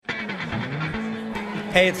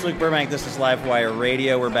Hey, it's Luke Burbank. This is Livewire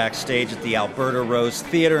Radio. We're backstage at the Alberta Rose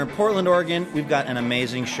Theater in Portland, Oregon. We've got an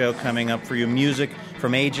amazing show coming up for you. Music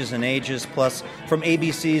from ages and ages, plus from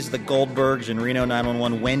ABC's The Goldbergs and Reno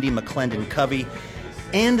 911, Wendi, McLendon-Covey,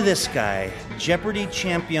 and this guy, Jeopardy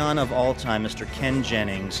champion of all time, Mr. Ken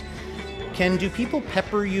Jennings. Ken, do people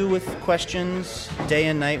pepper you with questions day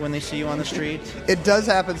and night when they see you on the street? It does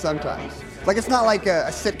happen sometimes. Like, it's not like a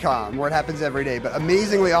sitcom where it happens every day, but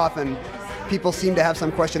amazingly often, people seem to have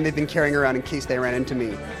some question they've been carrying around in case they ran into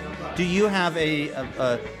me. Do you have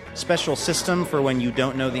a special system for when you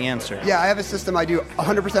don't know the answer? Yeah, I have a system I do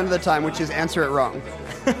 100% of the time, which is answer it wrong.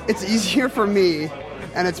 It's easier for me,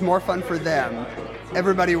 and it's more fun for them.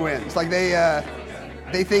 Everybody wins. Like,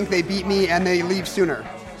 they think they beat me, and they leave sooner.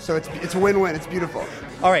 So it's a win-win. It's beautiful.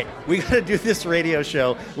 All right, we got to do this radio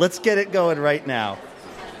show. Let's get it going right now.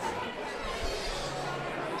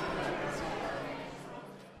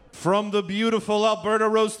 From the beautiful Alberta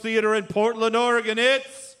Rose Theater in Portland, Oregon,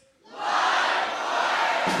 it's... Livewire!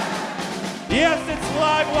 Yes, it's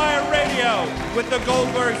Livewire Radio with the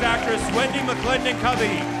Goldbergs actress Wendi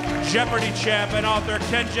McLendon-Covey, Jeopardy champ and author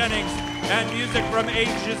Ken Jennings, and music from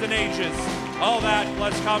ages and ages. All that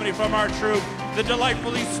plus comedy from our troupe, The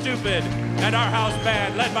Delightfully Stupid, and our house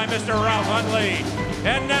band led by Mr. Ralph Hunley.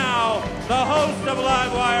 And now, the host of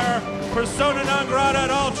Livewire, persona non grata at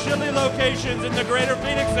all chilly locations in the greater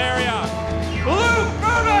Phoenix area, Luke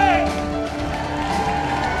Burbank!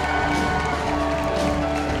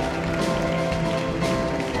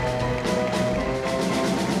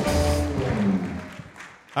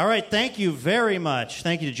 All right, thank you very much.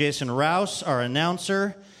 Thank you to Jason Rouse, our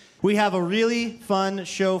announcer. We have a really fun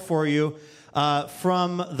show for you.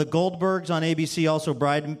 From the Goldbergs on ABC, also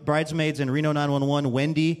Bridesmaids and Reno 911,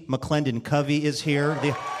 Wendi McLendon-Covey is here.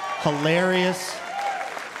 The hilarious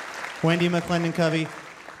Wendi McLendon-Covey.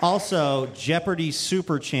 Also, Jeopardy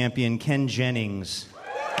super champion Ken Jennings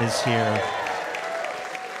is here.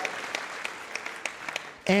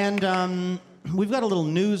 And we've got a little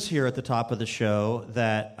news here at the top of the show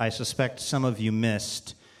that I suspect some of you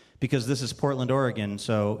missed, because this is Portland, Oregon,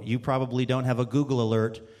 so you probably don't have a Google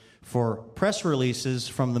alert for press releases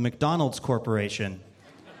from the McDonald's Corporation.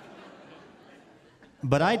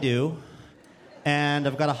 But I do, and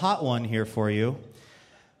I've got a hot one here for you.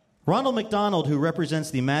 Ronald McDonald, who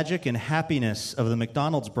represents the magic and happiness of the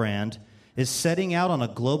McDonald's brand, is setting out on a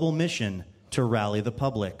global mission to rally the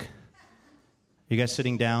public. You guys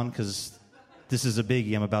sitting down? Because this is a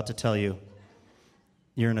biggie I'm about to tell you.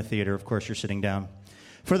 You're in a theater, of course you're sitting down.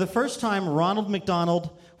 For the first time, Ronald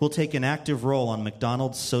McDonald will take an active role on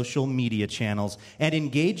McDonald's social media channels and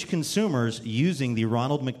engage consumers using the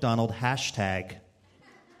Ronald McDonald hashtag.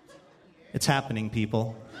 It's happening,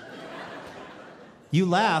 people. You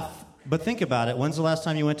laugh, but think about it. When's the last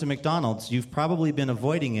time you went to McDonald's? You've probably been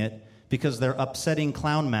avoiding it because their upsetting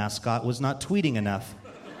clown mascot was not tweeting enough.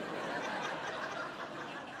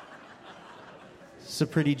 It's a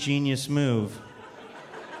pretty genius move.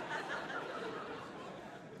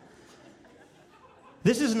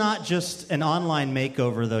 This is not just an online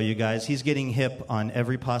makeover, though, you guys. He's getting hip on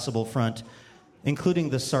every possible front, including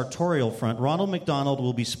the sartorial front. Ronald McDonald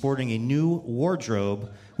will be sporting a new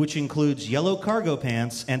wardrobe, which includes yellow cargo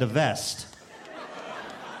pants and a vest.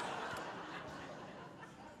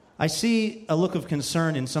 I see a look of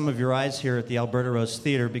concern in some of your eyes here at the Alberta Rose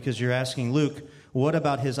Theater because you're asking, Luke, what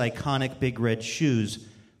about his iconic big red shoes?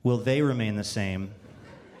 Will they remain the same?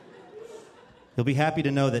 You'll be happy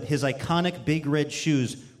to know that his iconic big red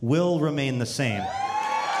shoes will remain the same.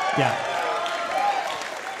 Yeah.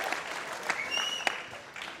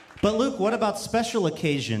 But Luke, what about special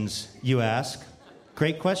occasions, you ask?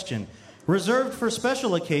 Great question. Reserved for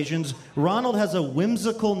special occasions, Ronald has a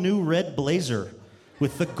whimsical new red blazer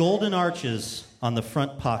with the golden arches on the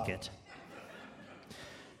front pocket.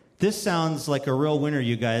 This sounds like a real winner,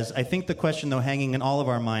 you guys. I think the question, though, hanging in all of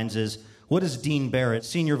our minds is, what does Dean Barrett,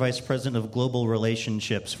 Senior Vice President of Global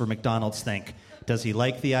Relationships for McDonald's, think? Does he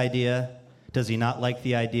like the idea? Does he not like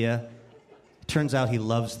the idea? Turns out he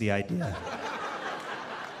loves the idea.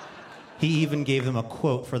 He even gave them a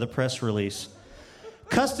quote for the press release.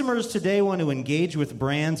 Customers today want to engage with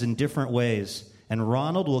brands in different ways, and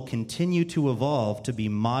Ronald will continue to evolve to be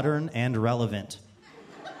modern and relevant,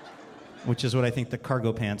 which is what I think the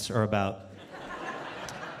cargo pants are about,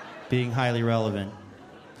 being highly relevant.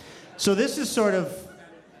 So this is sort of,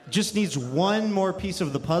 just needs one more piece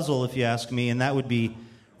of the puzzle, if you ask me, and that would be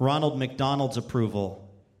Ronald McDonald's approval.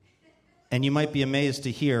 And you might be amazed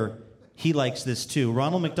to hear he likes this too.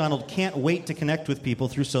 Ronald McDonald can't wait to connect with people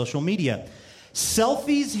through social media.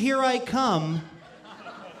 Selfies, here I come,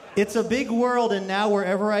 It's a big world, and now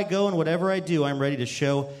wherever I go and whatever I do, I'm ready to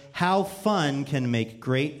show how fun can make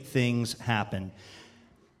great things happen.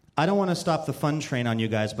 I don't want to stop the fun train on you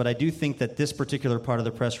guys, but I do think that this particular part of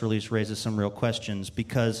the press release raises some real questions,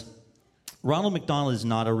 because Ronald McDonald is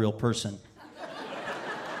not a real person.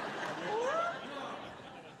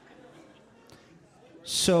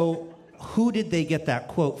 So, who did they get that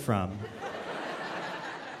quote from?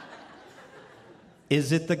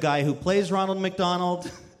 Is it the guy who plays Ronald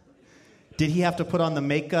McDonald? Did he have to put on the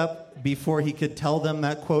makeup before he could tell them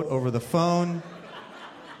that quote over the phone?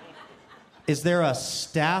 Is there a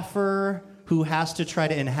staffer who has to try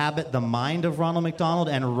to inhabit the mind of Ronald McDonald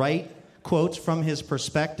and write quotes from his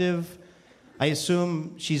perspective? I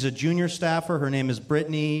assume she's a junior staffer. Her name is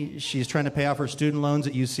Brittany. She's trying to pay off her student loans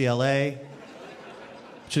at UCLA.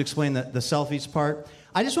 Should explain the selfies part.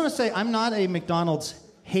 I just want to say I'm not a McDonald's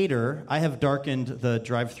hater. I have darkened the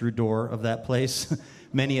drive-through door of that place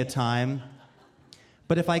many a time.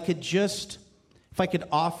 But if I could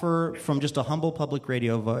offer from just a humble public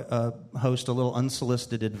radio host a little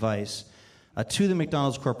unsolicited advice to the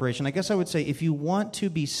McDonald's Corporation, I guess I would say if you want to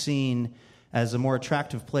be seen as a more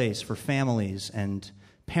attractive place for families and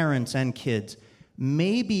parents and kids,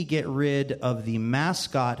 maybe get rid of the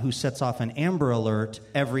mascot who sets off an Amber Alert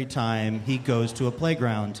every time he goes to a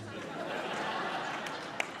playground.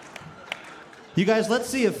 You guys, let's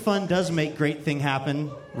see if fun does make great thing happen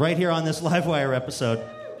right here on this Livewire episode.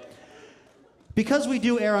 Because we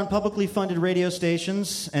do air on publicly funded radio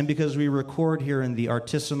stations, and because we record here in the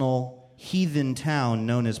artisanal heathen town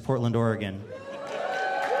known as Portland, Oregon,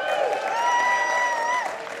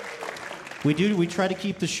 we try to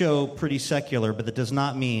keep the show pretty secular, but that does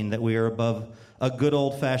not mean that we are above a good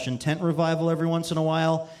old-fashioned tent revival every once in a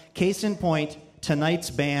while. Case in point, tonight's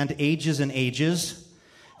band, Ages and Ages.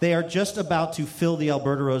 They are just about to fill the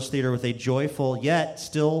Alberta Rose Theater with a joyful, yet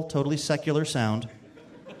still totally secular sound.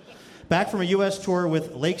 Back from a U.S. tour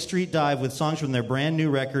with Lake Street Dive with songs from their brand new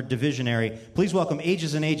record, Divisionary. Please welcome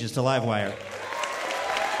Ages and Ages to Livewire.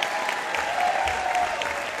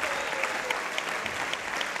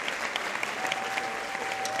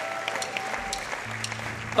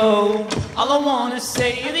 Oh, all I wanna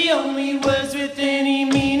say are the only words with any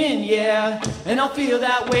meaning, yeah. And I'll feel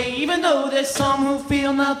that way even though there's some who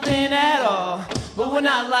feel nothing at all. But we're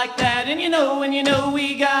not like that, and you know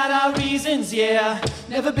we got our reasons, yeah.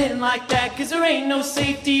 Never been like that, cause there ain't no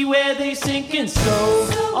safety where they sinking.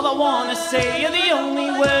 So, all I wanna say are the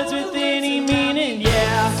only words with any meaning,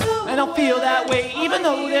 yeah. And I'll feel that way even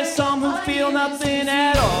though there's some who feel nothing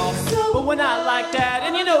at all. But we're not like that,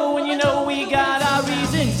 and you know we got our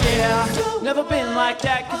reasons, yeah. Never been like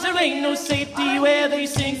that, cause there ain't no safety where they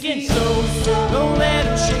sinking. So, don't let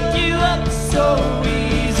them shake you up so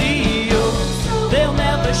easy, oh. They'll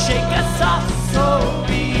never shake us off so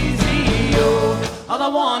easy, oh. All I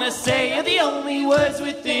wanna say are the only words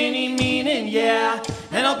with any meaning, yeah.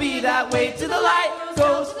 And I'll be that way till the light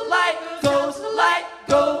goes, the light goes, the light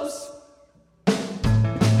goes.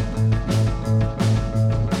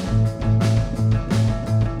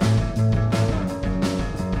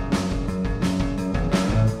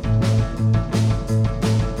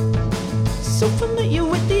 So familiar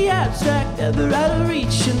with the abstract, ever out of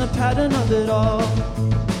reach in the pattern of it all.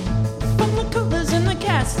 From the colors and the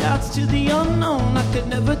cast-outs to the unknown, I could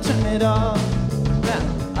never turn it off.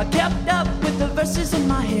 Now, I kept up with the verses in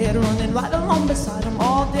my head, running right along beside them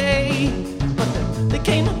all day. But there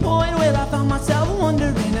came a point where I found myself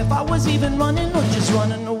wondering if I was even running or just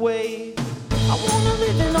running away. I wanna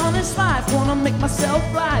live an honest life, wanna make myself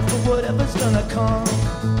right for whatever's gonna come.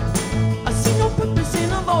 I see no purpose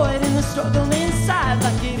in avoiding the struggle inside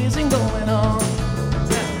like it isn't going on.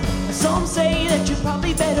 Some say that you're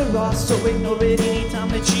probably better off, so ignore it anytime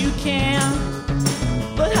that you can.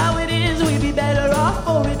 But how it is, we'd be better off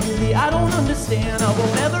for it, really, I don't understand. I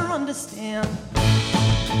won't ever understand.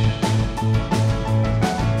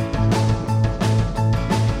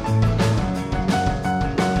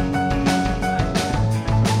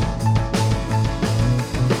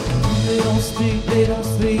 They don't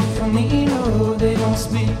speak for me, no. They don't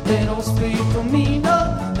speak for me,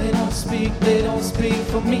 no. They don't speak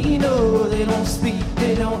for me, no.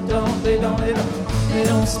 They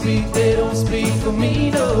don't speak, they don't speak for me,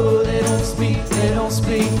 no. They don't speak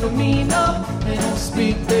for me, no. They don't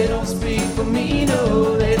speak for me,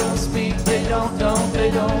 no. They don't speak, they don't know. They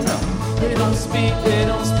don't speak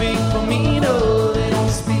for me, no. They don't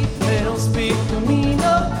speak for me,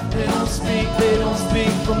 no. They don't speak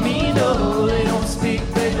for me, no. They don't speak,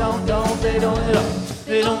 they don't know. They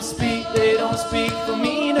don't speak for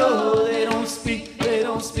me, no. They don't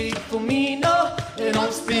speak for me, no. They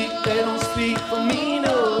don't speak for me,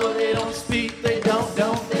 no.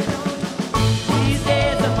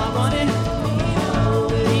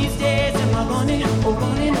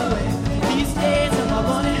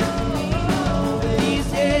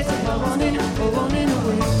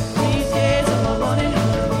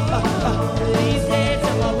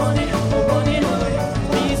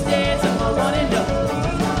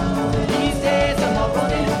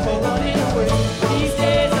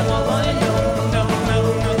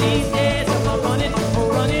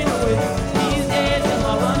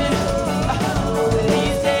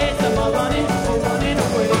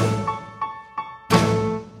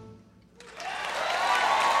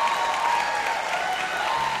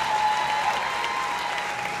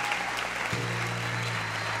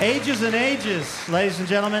 Ages and Ages, ladies and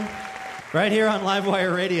gentlemen, right here on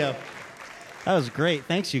Livewire Radio. That was great.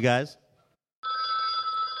 Thanks, you guys.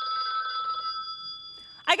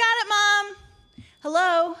 I got it, Mom.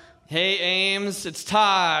 Hello? Hey, Ames, it's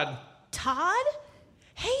Todd. Todd?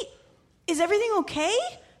 Hey, is everything okay?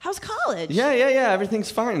 How's college? Yeah,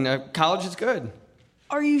 everything's fine. College is good.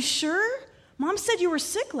 Are you sure? Mom said you were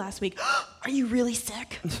sick last week. Are you really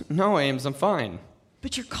sick? No, Ames, I'm fine.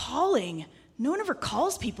 But you're calling. No one ever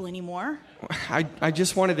calls people anymore. I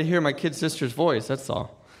just wanted to hear my kid sister's voice, that's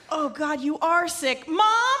all. Oh, God, you are sick.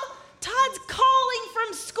 Mom, Todd's calling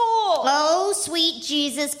from school. Oh, sweet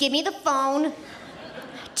Jesus, give me the phone.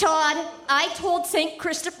 Todd, I told St.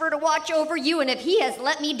 Christopher to watch over you, and if he has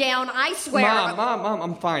let me down, I swear... Mom,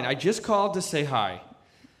 I'm fine. I just called to say hi.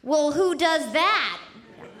 Well, who does that?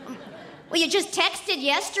 Well, you just texted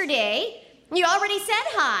yesterday. You already said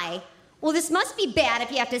hi. Well, this must be bad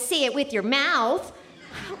if you have to say it with your mouth.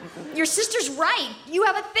 Your sister's right. You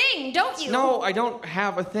have a thing, don't you? No, I don't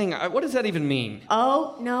have a thing. What does that even mean?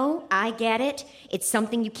 Oh, no, I get it. It's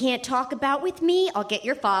something you can't talk about with me. I'll get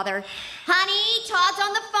your father. Honey, Todd's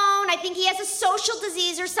on the phone. I think he has a social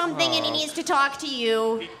disease or something, and he needs to talk to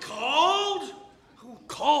you. He called? Who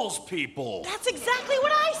calls people? That's exactly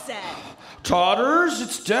what I said. Todders,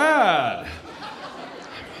 it's Dad.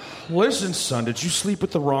 Listen, son, did you sleep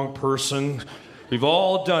with the wrong person? We've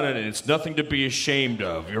all done it, and it's nothing to be ashamed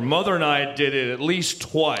of. Your mother and I did it at least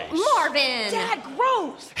twice. Marvin! Dad,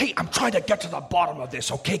 gross. Hey, I'm trying to get to the bottom of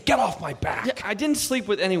this, okay? Get off my back. Yeah, I didn't sleep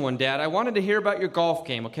with anyone, Dad. I wanted to hear about your golf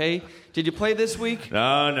game, okay? Did you play this week? No,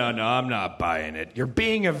 I'm not buying it. You're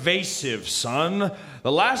being evasive, son.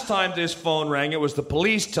 The last time this phone rang, it was the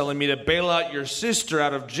police telling me to bail out your sister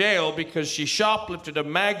out of jail because she shoplifted a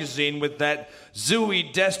magazine with that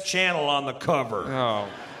Zooey Desk Channel on the cover. Oh.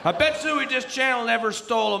 I bet Zooey Desk Channel never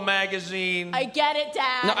stole a magazine. I get it,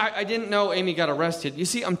 Dad. No, I didn't know Amy got arrested. You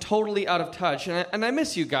see, I'm totally out of touch, and I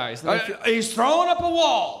miss you guys. He's throwing up a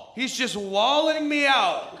wall. He's just walling me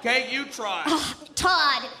out. Okay, you try.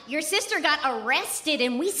 Todd, your sister got arrested,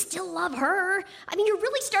 and we still love her. I mean, you're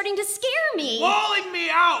really starting to scare me. Walling me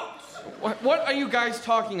out. What are you guys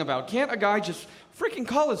talking about? Can't a guy just freaking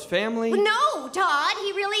call his family? No, Todd,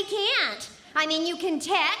 he really can't. I mean, you can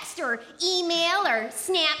text or email or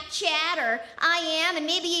Snapchat or IM and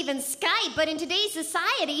maybe even Skype, but in today's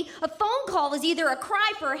society, a phone call is either a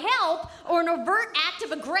cry for help or an overt act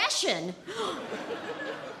of aggression.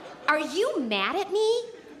 Are you mad at me?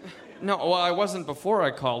 No, well, I wasn't before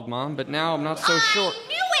I called, Mom, but now I'm not so sure. I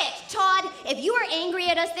knew it, Todd. If you are angry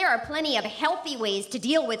at us, there are plenty of healthy ways to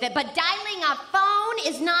deal with it, but dialing a phone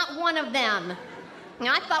is not one of them.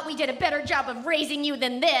 I thought we did a better job of raising you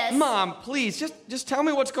than this. Mom, please, just tell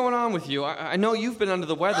me what's going on with you. I know you've been under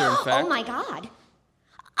the weather, in fact. Oh, my God. I'm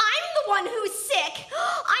the one who's sick.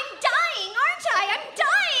 I'm dying, aren't I? I'm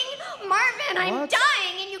dying. Marvin, I'm What?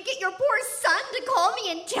 dying, and you get your poor son to call me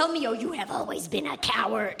and tell me, oh, you have always been a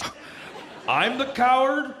coward. I'm the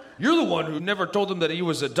coward? You're the one who never told him that he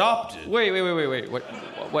was adopted. Wait. What?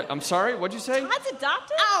 I'm sorry? What'd you say? Todd's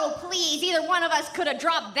adopted? Oh, please, either one of us could have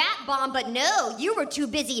dropped that bomb, but no, you were too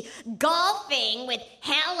busy golfing with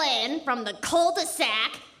Helen from the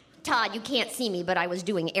cul-de-sac. Todd, you can't see me, but I was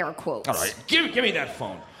doing air quotes. All right, give me that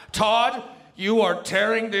phone. Todd, you are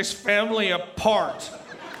tearing this family apart.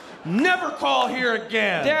 Never call here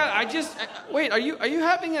again. Dad, wait, are you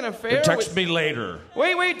having an affair? Text me later.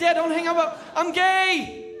 Wait, Dad, don't hang up. I'm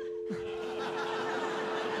gay.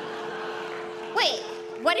 Wait,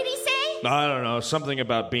 what did he say? I don't know, something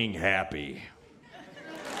about being happy.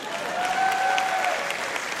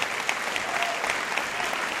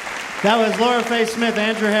 That was Laura Faye Smith,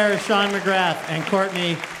 Andrew Harris, Sean McGrath, and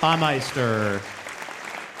Courtney Baumeister.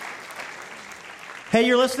 Hey,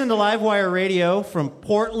 you're listening to Livewire Radio from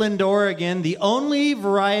Portland, Oregon, the only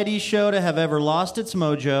variety show to have ever lost its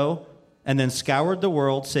mojo and then scoured the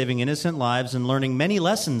world, saving innocent lives and learning many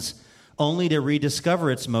lessons, only to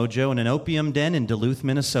rediscover its mojo in an opium den in Duluth,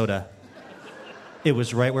 Minnesota. It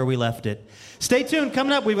was right where we left it. Stay tuned.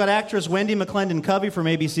 Coming up, we've got actress Wendi McLendon-Covey from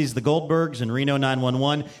ABC's The Goldbergs and Reno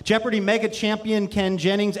 911, Jeopardy mega champion Ken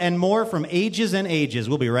Jennings, and more from Ages and Ages.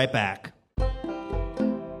 We'll be right back.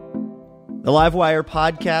 The Livewire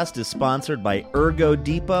podcast is sponsored by Ergo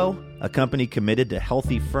Depot, a company committed to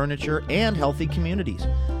healthy furniture and healthy communities.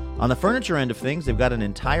 On the furniture end of things, they've got an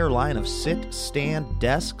entire line of sit, stand,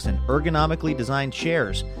 desks, and ergonomically designed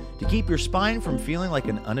chairs to keep your spine from feeling like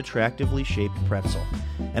an unattractively shaped pretzel.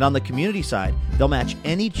 And on the community side, they'll match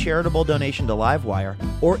any charitable donation to Livewire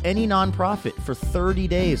or any nonprofit for 30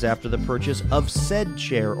 days after the purchase of said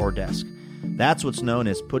chair or desk. That's what's known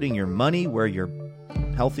as putting your money where your...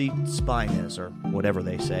 healthy spine is, or whatever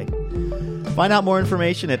they say. Find out more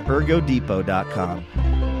information at ergodepot.com.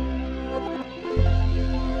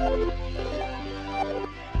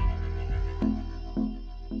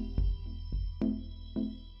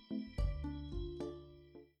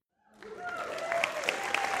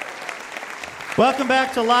 Welcome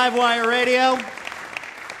back to Livewire Radio.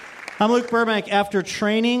 I'm Luke Burbank. After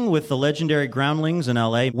training with the legendary Groundlings in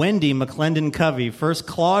L.A., Wendi McLendon-Covey first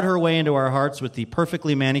clawed her way into our hearts with the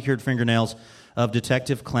perfectly manicured fingernails of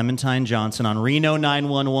Detective Clementine Johnson on Reno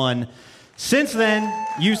 911. Since then,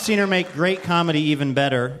 you've seen her make great comedy even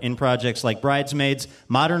better in projects like Bridesmaids,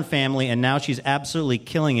 Modern Family, and now she's absolutely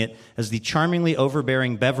killing it as the charmingly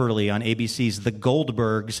overbearing Beverly on ABC's The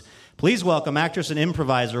Goldbergs. Please welcome actress and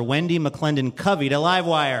improviser Wendi McLendon-Covey to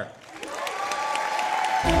Livewire.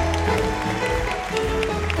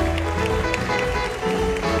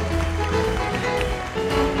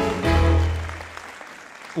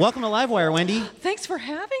 Welcome to Livewire, Wendi. Thanks for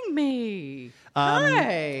having me.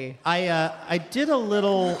 Hi. I did a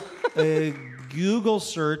little Google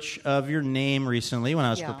search of your name recently when I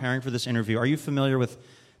was preparing for this interview. Are you familiar with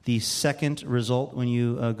the second result when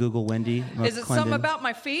you Google Wendi McLendon? Is it something about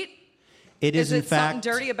my feet? It is, in fact,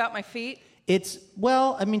 something dirty about my feet? It's,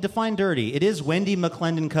 well, I mean, define dirty. It is Wendi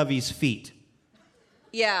McLendon-Covey's feet.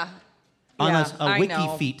 Yeah. On yeah, a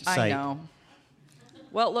wiki feet site. I know.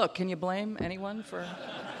 Well, look, can you blame anyone for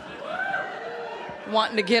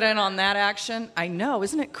wanting to get in on that action? I know.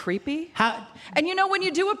 Isn't it creepy? How? And you know, when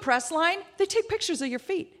you do a press line, they take pictures of your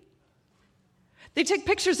feet. They take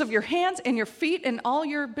pictures of your hands and your feet and all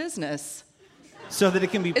your business. So that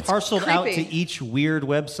it can be parceled out to each weird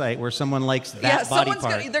website where someone likes that body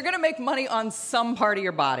part. They're going to make money on some part of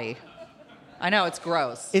your body. I know, it's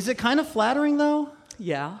gross. Is it kind of flattering, though?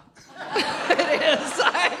 Yeah. It is.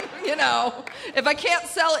 If I can't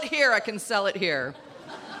sell it here, I can sell it here.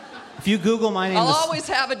 If you Google my name... I'll always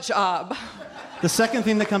have a job. The second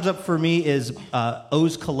thing that comes up for me is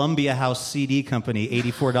O's Columbia House CD Company,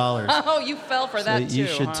 $84. Oh, you fell for that, too, you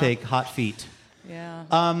should take Hot Feet. Yeah.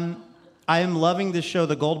 I am loving this show,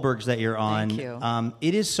 The Goldbergs, that you're on. Thank you.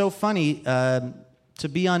 It is so funny to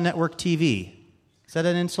be on network TV. Is that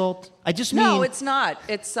an insult? No, it's not.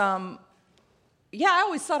 It's, I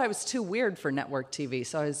always thought I was too weird for network TV,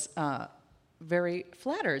 so I was very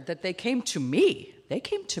flattered that they came to me. They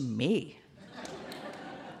came to me.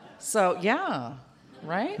 So, yeah,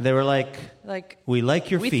 right? They were like, we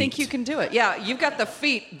like your feet. We think you can do it. Yeah, you've got the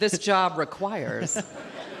feet this job requires.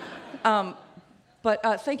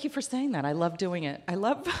 But thank you for saying that. I love doing it. I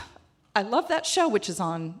love that show, which is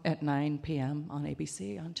on at 9 p.m. on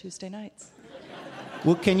ABC on Tuesday nights.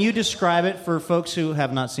 Well, can you describe it for folks who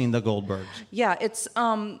have not seen The Goldbergs? Yeah, it's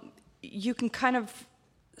you can kind of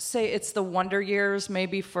say it's the Wonder Years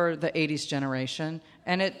maybe for the 80s generation.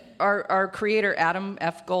 And our creator, Adam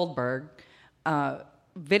F. Goldberg,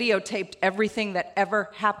 videotaped everything that ever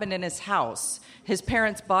happened in his house. His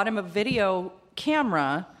parents bought him a video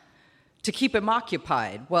camera to keep him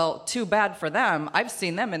occupied. Well, too bad for them. I've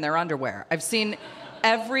seen them in their underwear. I've seen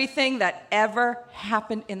everything that ever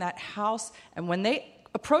happened in that house. And when they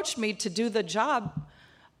approached me to do the job,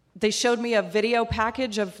 they showed me a video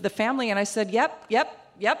package of the family, and I said, yep,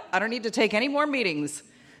 I don't need to take any more meetings.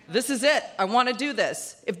 This is it. I want to do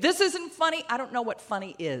this. If this isn't funny, I don't know what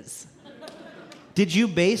funny is. Did you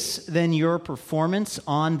base, then, your performance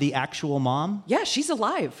on the actual mom? Yeah, she's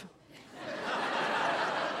alive.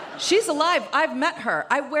 She's alive. I've met her.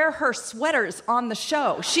 I wear her sweaters on the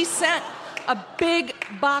show. She sent a big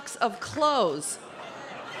box of clothes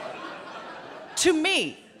to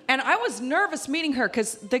me. And I was nervous meeting her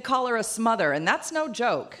because they call her a smother, and that's no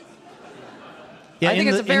joke. Yeah, I think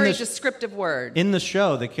it's a very descriptive word. In the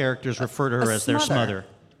show, the characters refer to her as their smother.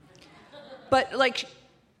 But,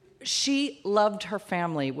 she loved her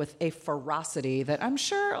family with a ferocity that I'm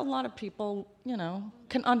sure a lot of people,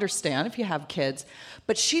 can understand if you have kids.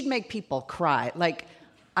 But she'd make people cry.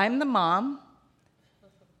 I'm the mom,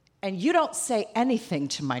 and you don't say anything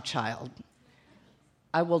to my child.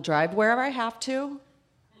 I will drive wherever I have to.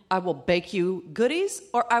 I will bake you goodies,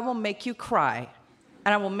 or I will make you cry.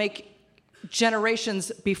 And I will make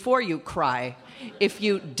generations before you cry if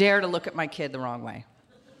you dare to look at my kid the wrong way.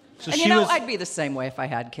 So and I'd be the same way if I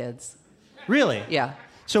had kids. Really? Yeah.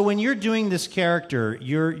 So when you're doing this character,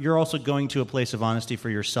 you're also going to a place of honesty for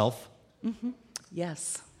yourself? Mm-hmm.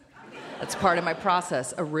 Yes. That's part of my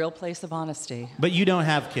process, a real place of honesty. But you don't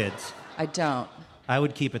have kids? I don't. I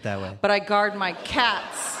would keep it that way. But I guard my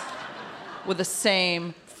cats with the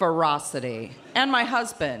same ferocity. And my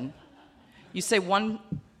husband. You say one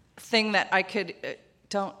thing that I could...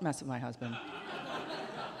 don't mess with my husband.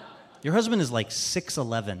 Your husband is like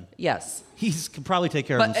 6'11". Yes. He can probably take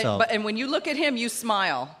care of himself. And when you look at him, you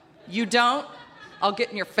smile. You don't, I'll get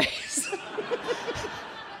in your face.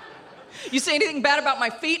 You say anything bad about my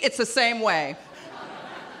feet, it's the same way.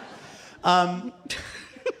 So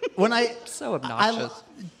obnoxious.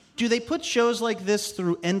 Do they put shows like this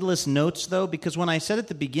through endless notes, though? Because when I said at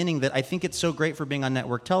the beginning that I think it's so great for being on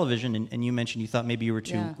network television, and you mentioned you thought maybe you were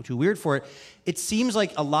too weird for it, it seems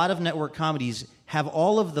like a lot of network comedies have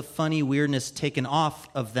all of the funny weirdness taken off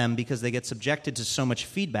of them because they get subjected to so much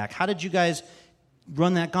feedback. How did you guys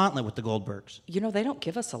run that gauntlet with the Goldbergs? You know, they don't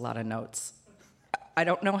give us a lot of notes. I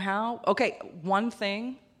don't know how. Okay, one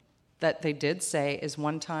thing that they did say is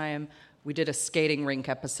one time we did a skating rink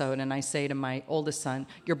episode, and I say to my oldest son,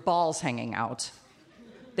 your ball's hanging out.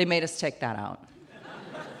 They made us take that out.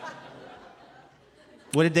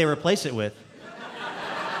 What did they replace it with?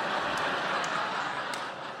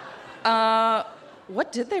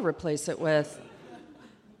 What did they replace it with?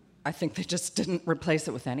 I think they just didn't replace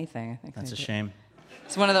it with anything. I think that's a shame.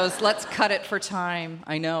 It's one of those, let's cut it for time.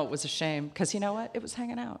 I know, it was a shame, because you know what? It was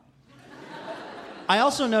hanging out. I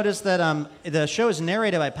also noticed that the show is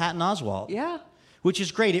narrated by Patton Oswalt. Yeah. Which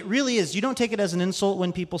is great. It really is. You don't take it as an insult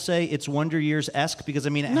when people say it's Wonder Years-esque, because, I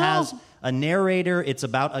mean, it has a narrator. It's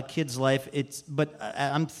about a kid's life. But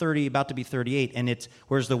I'm 30, about to be 38, and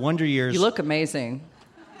whereas the Wonder Years... You look amazing.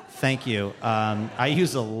 Thank you. I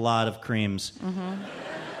use a lot of creams. Mm-hmm.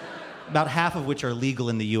 About half of which are legal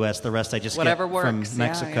in the U.S. The rest I just get from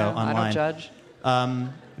Mexico online. I don't judge.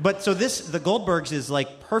 But so the Goldbergs is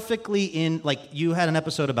like perfectly in, like you had an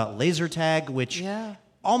episode about laser tag, which I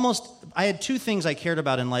had two things I cared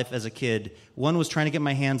about in life as a kid. One was trying to get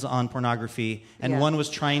my hands on pornography, and one was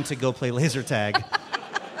trying to go play laser tag.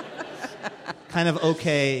 Kind of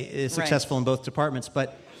successful in both departments,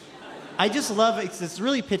 but I just love it. It's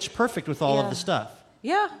really pitch perfect with all of the stuff.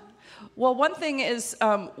 Yeah. Well, one thing is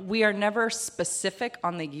we are never specific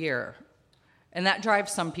on the year. And that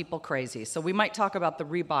drives some people crazy. So we might talk about the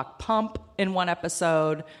Reebok pump in one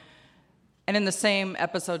episode, and in the same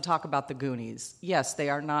episode talk about the Goonies. Yes, they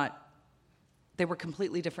were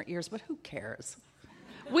completely different years, but who cares?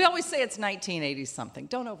 We always say it's 1980-something.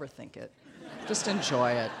 Don't overthink it. Just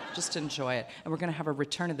enjoy it. Just enjoy it. And we're going to have a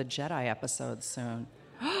Return of the Jedi episode soon.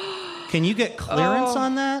 Can you get clearance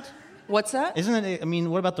on that? What's that? Isn't it? I mean,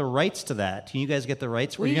 what about the rights to that? Can you guys get the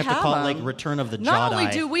rights? Where you have to call it like Return of the Jedi? Not only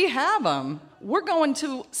do we have them, we're going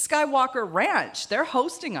to Skywalker Ranch. They're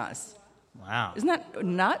hosting us. Wow. Isn't that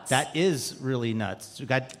nuts? That is really nuts. Do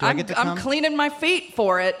I get to come? I'm cleaning my feet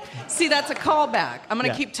for it. See, that's a callback. I'm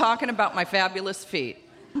going to keep talking about my fabulous feet.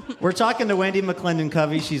 We're talking to Wendi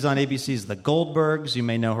McLendon-Covey. She's on ABC's The Goldbergs. You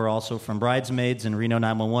may know her also from Bridesmaids and Reno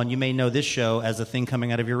 911. You may know this show as a thing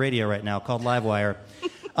coming out of your radio right now called Livewire.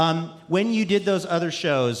 When you did those other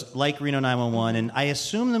shows like Reno 911, and I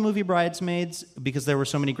assume the movie Bridesmaids, because there were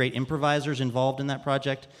so many great improvisers involved in that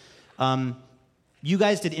project, you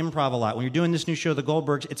guys did improv a lot. When you're doing this new show, The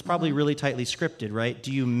Goldbergs, it's probably really tightly scripted, right?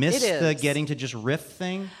 Do you miss the getting to just riff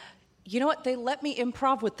thing? You know what? They let me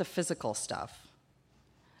improv with the physical stuff.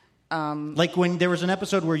 Like when there was an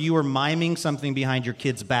episode where you were miming something behind your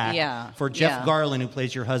kid's back for Jeff Garlin, who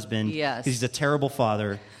plays your husband. Yes. He's a terrible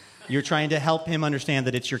father. You're trying to help him understand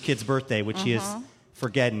that it's your kid's birthday, which he is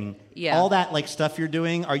forgetting. Yeah. All that like stuff you're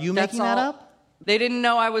doing, are you making that up? They didn't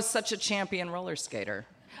know I was such a champion roller skater.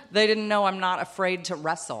 They didn't know I'm not afraid to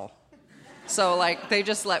wrestle. So like they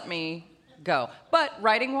just let me go. But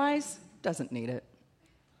writing-wise, doesn't need it.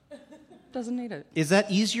 Doesn't need it. Is that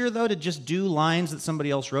easier, though, to just do lines that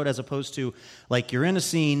somebody else wrote as opposed to, like, you're in a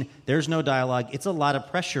scene, there's no dialogue. It's a lot of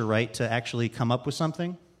pressure, right, to actually come up with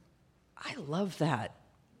something? I love that.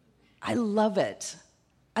 I love it.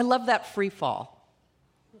 I love that free fall.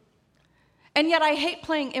 And yet I hate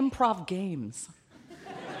playing improv games.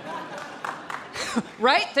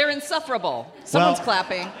 Right? They're insufferable. Someone's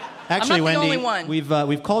clapping. Actually, I'm not the Wendi, only one.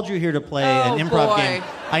 We've called you here to play an improv game.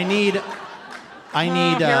 I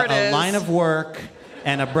need a line of work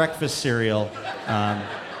and a breakfast cereal.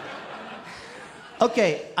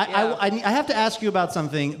 Okay, I have to ask you about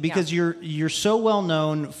something because you're so well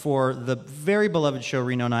known for the very beloved show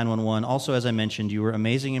Reno 911. Also, as I mentioned, you were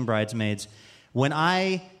amazing in Bridesmaids. When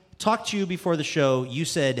I talked to you before the show, you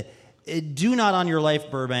said, "Do not on your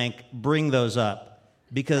life, Burbank, bring those up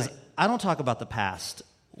because I don't talk about the past."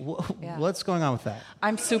 What's going on with that?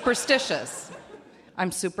 I'm superstitious.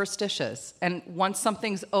 And once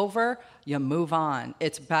something's over, you move on.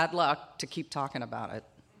 It's bad luck to keep talking about it.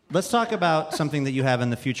 Let's talk about something that you have in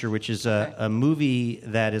the future, which is a movie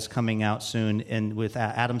that is coming out soon and with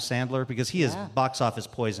Adam Sandler, because he is box office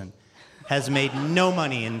poison. Has made no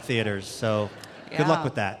money in theaters, so good luck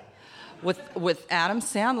with that. with Adam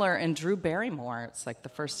Sandler and Drew Barrymore. It's like the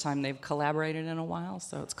first time they've collaborated in a while.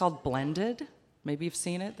 So it's called Blended. Maybe you've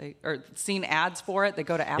seen it, or seen ads for it. They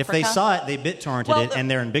go to Africa. If they saw it, they BitTorrented it, and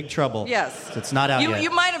they're in big trouble. Yes. So it's not out yet. You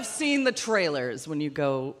might have seen the trailers when you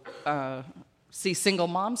go see Single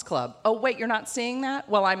Moms Club. Oh, wait, you're not seeing that?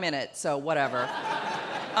 Well, I'm in it, so whatever.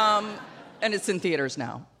 And it's in theaters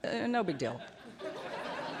now. No big deal.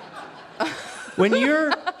 When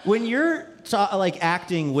you're like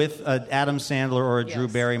acting with Adam Sandler or a Drew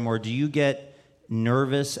Barrymore, do you get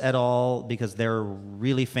nervous at all because they're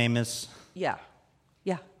really famous? Yeah,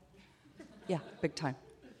 big time.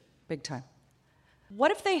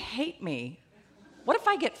 What if they hate me? What if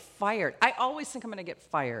I get fired? I always think I'm going to get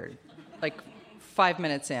fired, like 5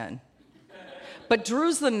 minutes in. But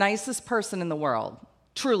Drew's the nicest person in the world,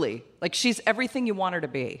 truly. Like, she's everything you want her to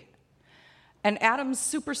be. And Adam's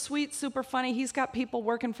super sweet, super funny. He's got people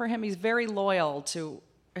working for him. He's very loyal to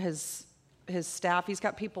his staff. He's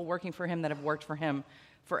got people working for him that have worked for him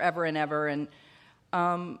forever and ever. And,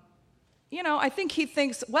 I think he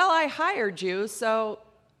thinks, well, I hired you, so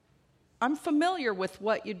I'm familiar with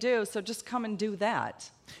what you do, so just come and do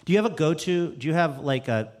that. Do you have a go-to? Do you have like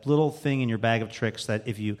a little thing in your bag of tricks that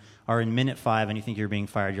if you are in minute 5 and you think you're being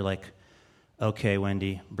fired, you're like, okay,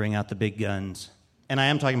 Wendi, bring out the big guns. And I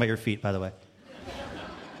am talking about your feet, by the way.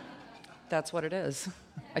 That's what it is.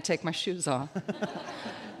 I take my shoes off.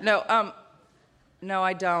 No,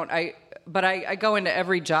 I don't. But I go into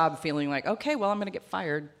every job feeling like, okay, well, I'm going to get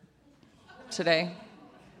fired today,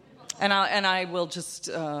 and I will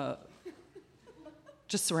just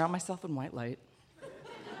surround myself in white light.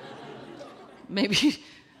 Maybe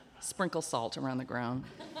sprinkle salt around the ground.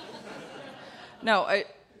 No,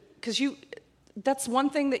 because that's one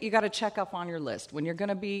thing that you got to check up on your list when you're going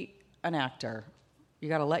to be an actor. You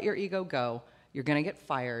got to let your ego go. You're going to get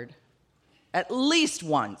fired at least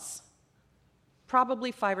once,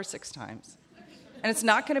 probably 5 or 6 times, and it's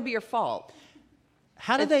not going to be your fault.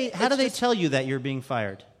 How do they tell you that you're being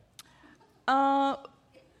fired? We're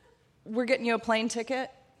getting you a plane ticket,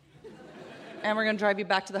 and we're going to drive you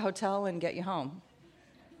back to the hotel and get you home.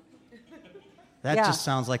 That just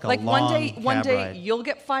sounds like a long one day ride. You'll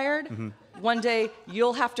get fired. Mm-hmm. One day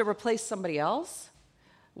you'll have to replace somebody else.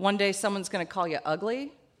 One day someone's going to call you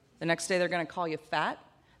ugly. The next day they're going to call you fat.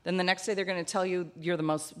 Then the next day they're going to tell you you're the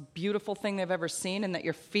most beautiful thing they've ever seen and that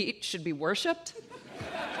your feet should be worshipped.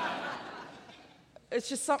 It's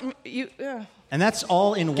just something you... And that's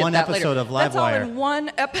all in one episode of Livewire. That's all in one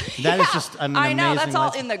episode. That is just an amazing... I know, that's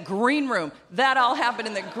all in the green room. That all happened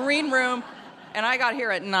in the green room, and I got here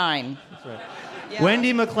at 9. That's right. Yeah.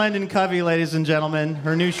 Wendi McLendon-Covey, ladies and gentlemen.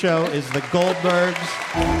 Her new show is The Goldbergs.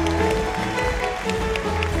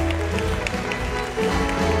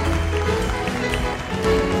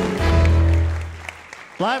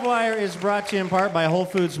 Livewire is brought to you in part by Whole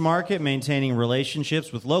Foods Market, maintaining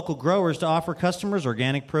relationships with local growers to offer customers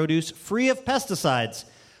organic produce free of pesticides.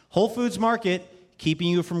 Whole Foods Market, keeping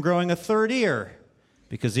you from growing a third ear,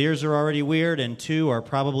 because ears are already weird and 2 are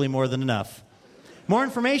probably more than enough. More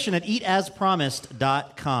information at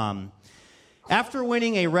eataspromised.com. After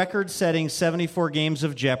winning a record-setting 74 games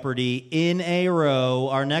of Jeopardy in a row,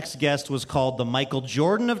 our next guest was called the Michael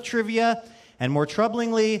Jordan of trivia, and more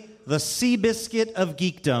troublingly, the Seabiscuit of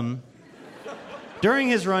geekdom. During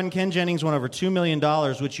his run, Ken Jennings won over $2 million,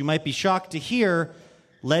 which you might be shocked to hear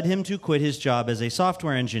led him to quit his job as a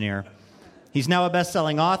software engineer. He's now a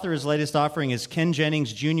best-selling author. His latest offering is Ken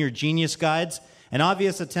Jennings Jr. Genius Guides, an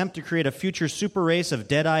obvious attempt to create a future super race of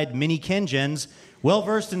dead-eyed mini Ken Gens,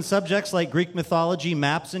 well-versed in subjects like Greek mythology,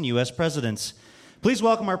 maps, and U.S. presidents. Please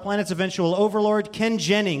welcome our planet's eventual overlord, Ken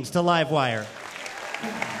Jennings, to Livewire.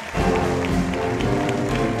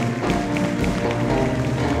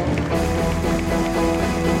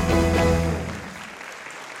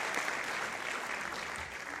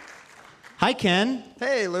 Hi, Ken.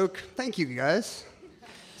 Hey, Luke. Thank you, guys.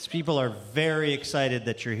 These people are very excited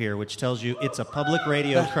that you're here, which tells you it's a public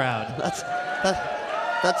radio crowd.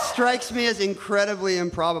 That strikes me as incredibly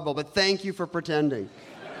improbable, but thank you for pretending.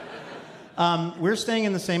 We're staying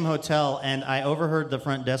in the same hotel, and I overheard the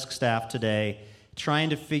front desk staff today trying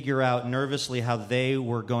to figure out nervously how they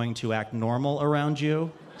were going to act normal around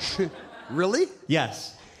you. Really?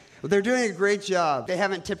 Yes. Well, they're doing a great job. They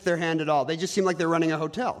haven't tipped their hand at all. They just seem like they're running a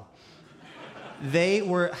hotel. They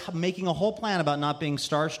were making a whole plan about not being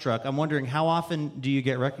starstruck. I'm wondering, how often do you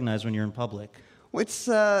get recognized when you're in public? Well, it's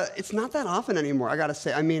not that often anymore, I gotta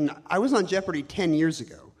say. I mean, I was on Jeopardy 10 years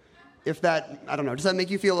ago. If that, I don't know, does that make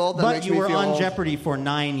you feel old? That But makes you me were feel on old. Jeopardy for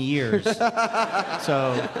 9 years.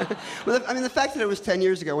 So, Well, I mean, the fact that it was 10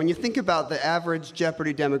 years ago, when you think about the average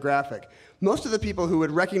Jeopardy demographic, most of the people who would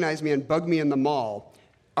recognize me and bug me in the mall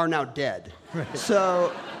are now dead. Right.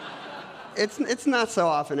 So it's not so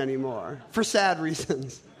often anymore, for sad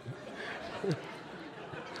reasons.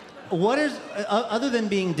 what is, other than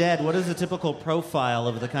being dead, what is the typical profile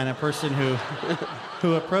of the kind of person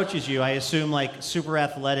who approaches you? I assume like super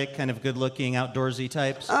athletic, kind of good-looking, outdoorsy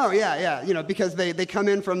types. Oh yeah, because they come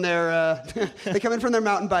in from their they come in from their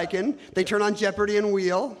mountain biking, they turn on Jeopardy and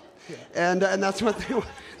wheel, and that's what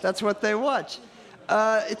they watch.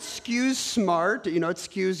 It skews smart, it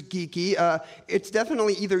skews geeky. It's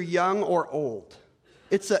definitely either young or old.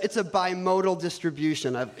 It's a bimodal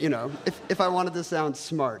distribution. If I wanted to sound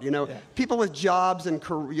smart, people with jobs and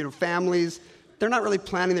families, they're not really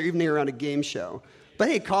planning their evening around a game show. But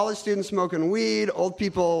hey, college students smoking weed, old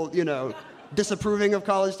people, disapproving of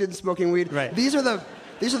college students smoking weed. Right. These are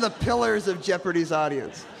the pillars of Jeopardy's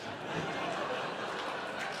audience.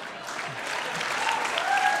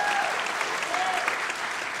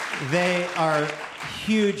 They are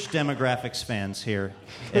huge demographics fans here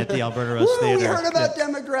at the Alberta Rose Theater. We heard about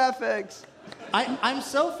demographics. I'm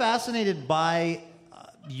so fascinated by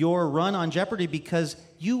your run on Jeopardy because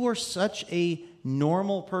you were such a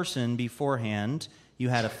normal person beforehand. You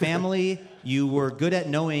had a family. You were good at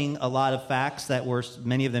knowing a lot of facts that were,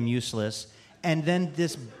 many of them, useless. And then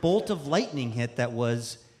this bolt of lightning hit that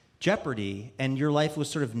was Jeopardy, and your life was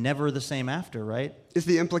sort of never the same after, right? Is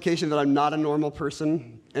the implication that I'm not a normal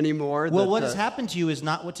person anymore? Well, what has happened to you is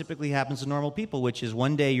not what typically happens to normal people, which is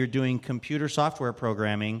one day you're doing computer software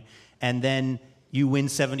programming, and then you win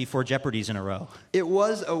 74 Jeopardies in a row. It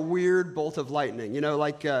was a weird bolt of lightning. It was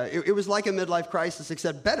like a midlife crisis,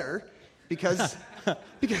 except better, because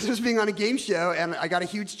it was being on a game show, and I got a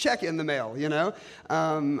huge check in the mail.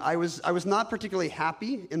 I was not particularly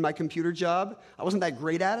happy in my computer job. I wasn't that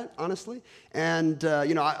great at it, honestly. And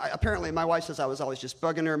apparently, my wife says I was always just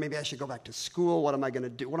bugging her. Maybe I should go back to school. What am I going to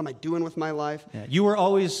do? What am I doing with my life? Yeah. You were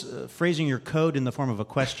always phrasing your code in the form of a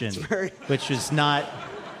question, which is not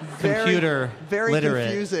computer very literate.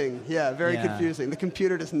 Confusing. Yeah, very confusing. The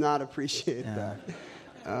computer does not appreciate that.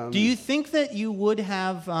 Do you think that you would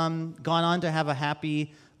have gone on to have a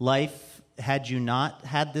happy life had you not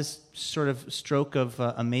had this sort of stroke of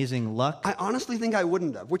amazing luck? I honestly think I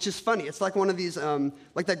wouldn't have, which is funny. It's like one of these,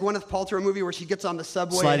 like that Gwyneth Paltrow movie where she gets on the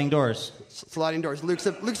subway. Sliding Doors. Sliding Doors. Luke's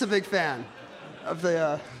a big fan of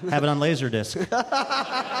the... Have it on Laserdisc.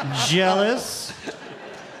 Jealous?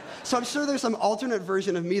 So I'm sure there's some alternate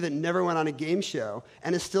version of me that never went on a game show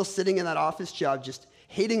and is still sitting in that office job just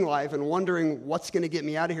hating life and wondering what's going to get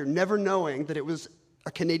me out of here, never knowing that it was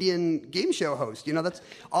a Canadian game show host. That's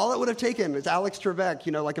all it would have taken. It's Alex Trebek,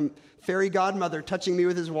 like a fairy godmother touching me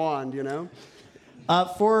with his wand,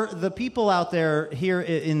 For the people out there here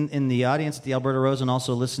in the audience at the Alberta Rose and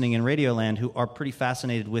also listening in Radioland who are pretty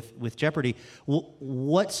fascinated with Jeopardy,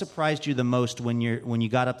 what surprised you the most when you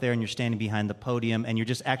got up there and you're standing behind the podium and you're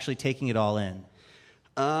just actually taking it all in?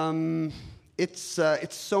 It's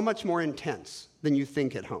so much more intense than you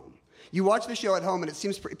think at home. You watch the show at home, and it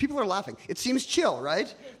seems people are laughing. It seems chill,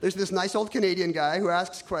 right? There's this nice old Canadian guy who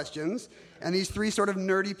asks questions, and these three sort of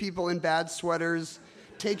nerdy people in bad sweaters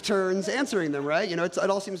take turns answering them, right? It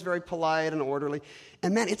all seems very polite and orderly.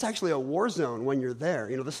 And man, it's actually a war zone when you're there.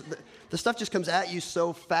 The stuff just comes at you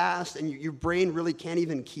so fast, and your brain really can't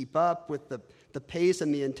even keep up with the pace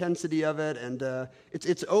and the intensity of it, and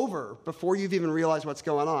it's over before you've even realized what's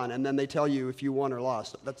going on, and then they tell you if you won or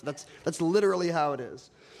lost. That's literally how it is.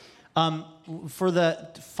 For the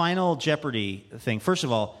final Jeopardy thing, first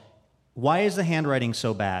of all, why is the handwriting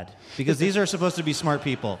so bad? Because these are supposed to be smart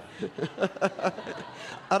people.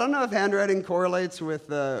 I don't know if handwriting correlates with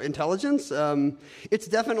intelligence. It's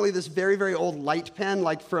definitely this very, very old light pen,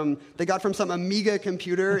 they got from some Amiga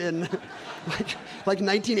computer in like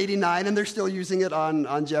 1989, and they're still using it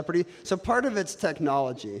on Jeopardy. So part of it's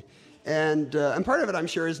technology, and part of it, I'm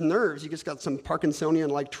sure, is nerves. You just got some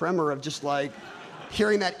Parkinsonian-like tremor of just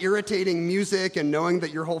hearing that irritating music and knowing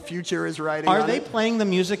that your whole future is riding on it. Are they playing the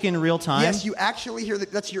music in real time? Yes, you actually hear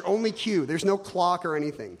that. That's your only cue. There's no clock or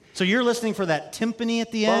anything. So you're listening for that timpani at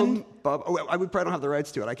the end? I would probably don't have the rights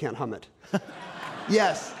to it. I can't hum it.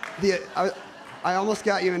 Yes. I almost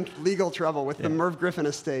got you in legal trouble with the Merv Griffin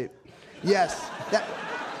estate. Yes.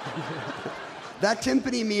 That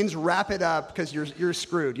timpani means wrap it up because you're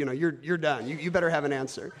screwed. You're done. You better have an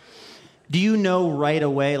answer. Do you know right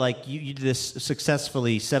away, you did this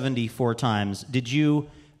successfully 74 times, did you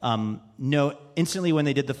know instantly when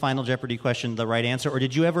they did the Final Jeopardy question the right answer? Or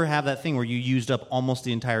did you ever have that thing where you used up almost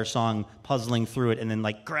the entire song puzzling through it and then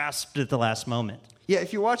like grasped it at the last moment? Yeah,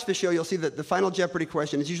 if you watch the show, you'll see that the Final Jeopardy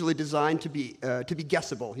question is usually designed to be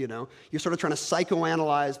guessable, you know? You're sort of trying to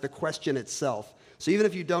psychoanalyze the question itself. So even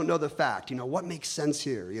if you don't know the fact, you know, what makes sense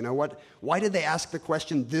here? You know, why did they ask the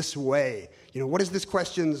question this way? You know, what is this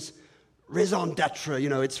question's raison d'etre? You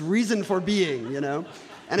know, its reason for being, you know?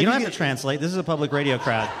 And you don't have to translate. This is a public radio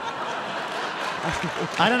crowd.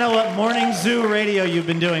 I don't know what morning zoo radio you've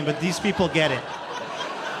been doing, but these people get it.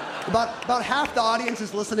 About half the audience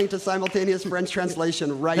is listening to simultaneous French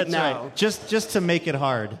translation right now. Right. Just to make it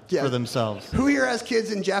hard for themselves. Who here has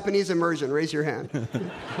kids in Japanese immersion? Raise your hand.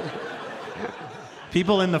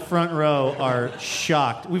 People in the front row are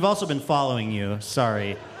shocked. We've also been following you.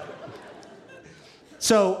 Sorry.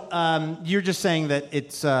 So you're just saying that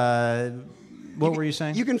it's... what were you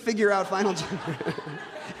saying? You can figure out Final Jeopardy.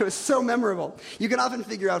 It was so memorable. You can often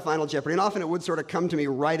figure out Final Jeopardy, and often it would sort of come to me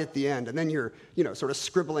right at the end, and then you're, you know, sort of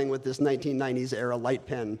scribbling with this 1990s era light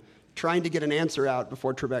pen, trying to get an answer out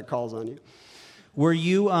before Trebek calls on you. Were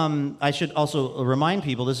you, I should also remind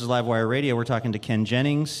people, this is Livewire Radio. We're talking to Ken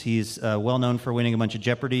Jennings. He's well known for winning a bunch of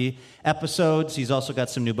Jeopardy episodes. He's also got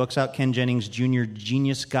some new books out, Ken Jennings Jr.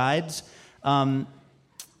 Genius Guides.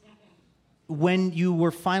 When you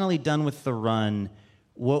were finally done with the run,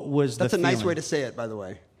 what was the feeling? That's a nice way to say it, by the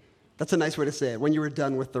way. That's a nice way to say it, when you were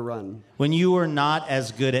done with the run. When you were not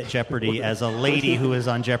as good at Jeopardy as a lady who was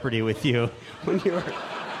on Jeopardy with you. When you were...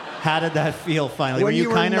 How did that feel finally? When were you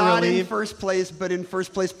kind of not relieved? in first place, but in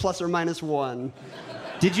first place plus or minus one.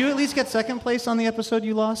 Did you at least get second place on the episode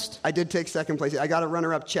you lost? I did take second place. I got a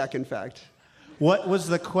runner-up check, in fact. What was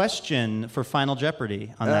the question for Final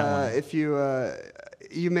Jeopardy on that one? If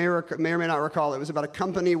you may or may not recall, it was about a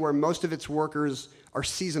company where most of its workers are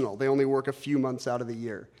seasonal. They only work a few months out of the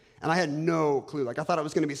year. And I had no clue. Like, I thought it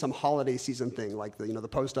was going to be some holiday season thing, like the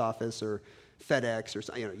post office or FedEx or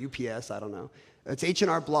UPS, I don't know. It's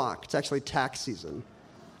H&R Block. It's actually tax season.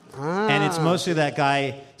 And it's mostly that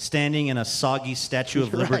guy standing in a soggy Statue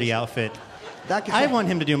of Liberty outfit. That guy. I want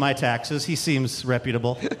him to do my taxes. He seems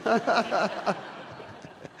reputable.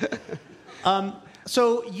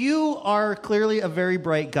 So you are clearly a very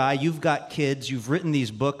bright guy. You've got kids. You've written these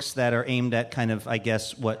books that are aimed at kind of, I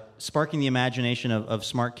guess, sparking the imagination of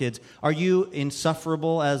smart kids. Are you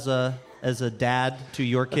insufferable as a dad to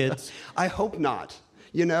your kids? I hope not.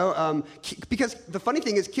 You know, because the funny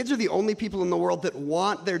thing is, kids are the only people in the world that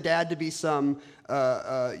want their dad to be some,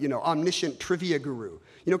 omniscient trivia guru.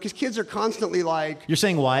 You know, because kids are constantly like... You're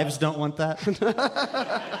saying wives don't want that?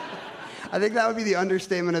 I think that would be the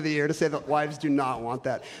understatement of the year, to say that wives do not want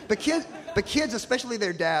that. But kids, especially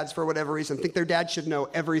their dads, for whatever reason, think their dad should know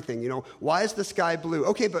everything. You know, why is the sky blue?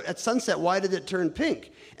 Okay, but at sunset, why did it turn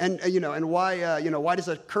pink? And and why why does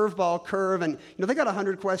a curveball curve? And they got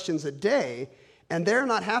 100 questions a day. And they're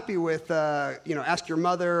not happy with, ask your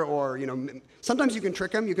mother, or, sometimes you can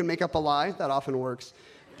trick them. You can make up a lie. That often works.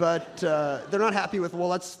 But they're not happy with, well,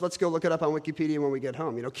 let's go look it up on Wikipedia when we get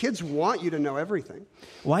home. Kids want you to know everything.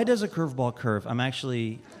 Why does a curveball curve? I'm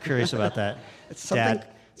actually curious about that. It's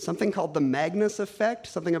something called the Magnus effect.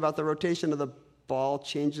 Something about the rotation of the ball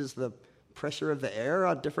changes the pressure of the air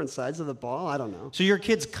on different sides of the ball. I don't know. So your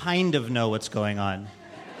kids kind of know what's going on.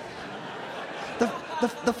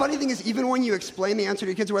 The funny thing is, even when you explain the answer to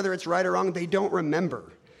your kids, whether it's right or wrong, they don't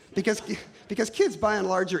remember. Because kids, by and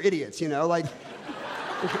large, are idiots, like...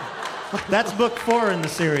 That's book 4 in the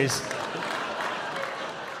series.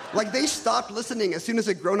 Like, they stopped listening as soon as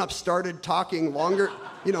a grown-up started talking longer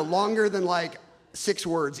than, 6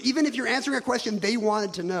 words. Even if you're answering a question they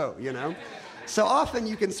wanted to know, So often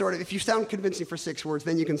you can sort of, if you sound convincing for 6 words,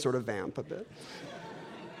 then you can sort of vamp a bit.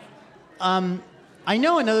 I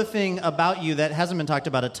know another thing about you that hasn't been talked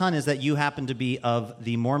about a ton is that you happen to be of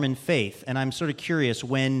the Mormon faith. And I'm sort of curious,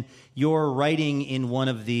 when you're writing in one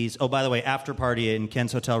of these... Oh, by the way, after party in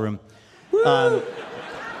Ken's hotel room.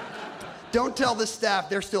 Don't tell the staff.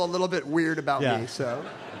 They're still a little bit weird about me, so...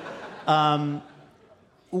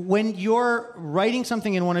 When you're writing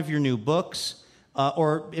something in one of your new books...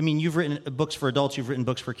 you've written books for adults, you've written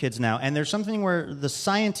books for kids now, and there's something where the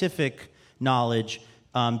scientific knowledge...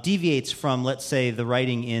 deviates from, let's say, the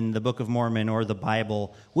writing in the Book of Mormon or the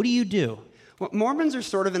Bible. What do you do? Well, Mormons are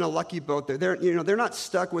sort of in a lucky boat there. They're not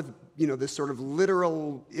stuck with, this sort of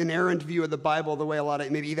literal, inerrant view of the Bible the way a lot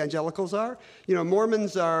of maybe evangelicals are.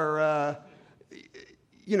 Mormons are,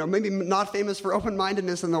 maybe not famous for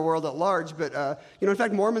open-mindedness in the world at large, but, in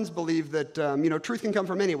fact, Mormons believe that, truth can come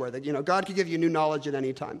from anywhere, that, God could give you new knowledge at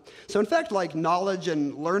any time. So, in fact, knowledge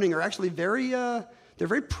and learning are actually they're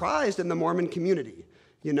very prized in the Mormon community.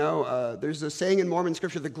 You know, there's a saying in Mormon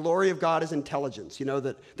scripture, the glory of God is intelligence. You know,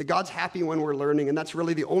 that God's happy when we're learning, and that's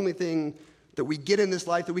really the only thing that we get in this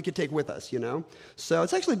life that we could take with us, you know? So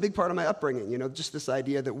it's actually a big part of my upbringing, you know, just this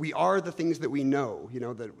idea that we are the things that we know, you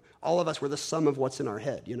know, that all of us, we're the sum of what's in our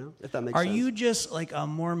head, you know, if that makes sense. Are you just like a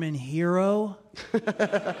Mormon hero?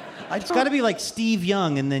 It's got to be like Steve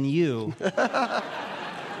Young and then you. With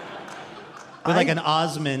like an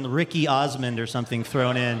Osmond, Ricky Osmond or something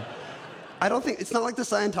thrown in. I don't think, it's not like the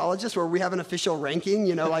Scientologists where we have an official ranking,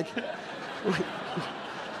 you know, like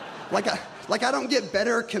I don't get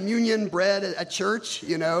better communion bread at church,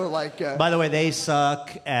 you know, like... By the way, they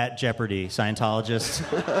suck at Jeopardy, Scientologists.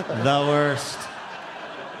 The worst.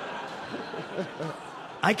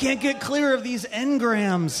 I can't get clear of these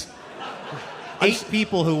engrams. 8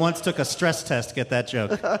 people who once took a stress test get that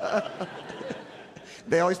joke.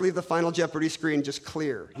 They always leave the final Jeopardy screen just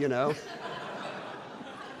clear, you know?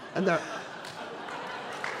 And they're...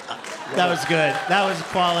 That was good. That was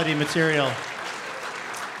quality material.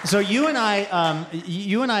 So you and I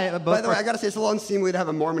both... By the way, I got to say, it's a little unseemly to have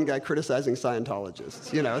a Mormon guy criticizing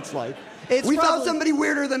Scientologists. You know, it's like, we found somebody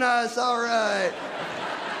weirder than us, all right.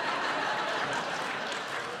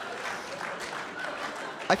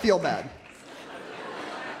 I feel bad.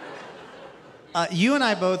 You and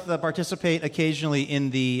I both participate occasionally in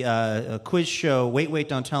the quiz show Wait,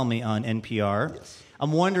 Don't Tell Me on NPR. Yes.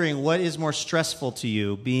 I'm wondering, what is more stressful to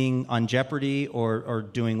you, being on Jeopardy or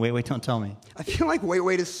doing Wait, Don't Tell Me? I feel like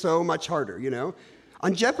Wait is so much harder, you know?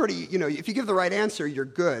 On Jeopardy, you know, if you give the right answer, you're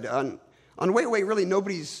good. On Wait, really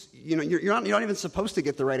nobody's, you know, you're not even supposed to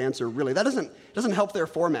get the right answer, really. That doesn't help their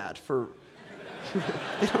format for...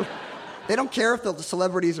 They don't care if the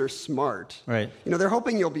celebrities are smart. Right. You know, they're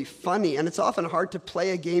hoping you'll be funny, and it's often hard to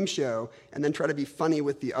play a game show and then try to be funny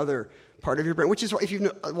with the other part of your brain, which is why if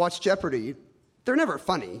you've watched Jeopardy, they're never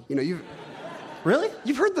funny. You know, Really?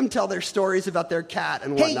 You've heard them tell their stories about their cat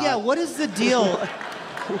and whatnot. Hey, yeah, what is the deal?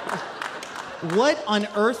 What on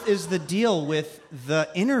earth is the deal with the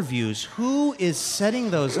interviews? Who is setting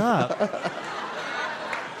those up?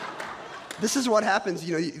 This is what happens.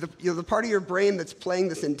 You know, the part of your brain that's playing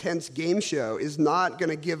this intense game show is not going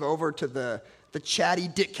to give over to the chatty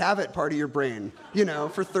Dick Cavett part of your brain, you know,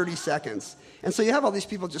 for 30 seconds. And so you have all these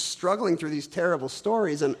people just struggling through these terrible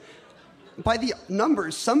stories, and by the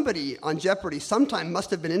numbers, somebody on Jeopardy sometime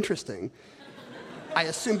must have been interesting. I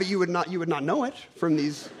assume, but you would not know it from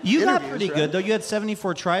these You got interviews, pretty right? good, though. You had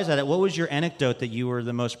 74 tries at it. What was your anecdote that you were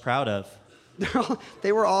the most proud of?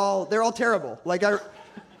 They're all terrible. Like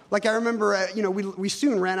I remember, you know, we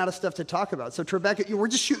soon ran out of stuff to talk about. So Trebek, we're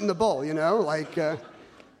just shooting the bull, you know, like,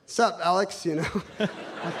 sup, Alex, you know.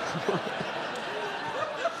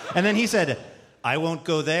 And then he said, I won't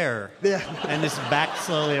go there. Yeah. And just backed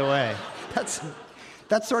slowly away. That's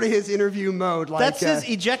sort of his interview mode. Like, That's his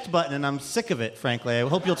eject button, and I'm sick of it, frankly. I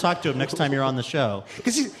hope you'll talk to him next time you're on the show.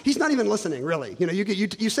 Because he's not even listening, really. You know,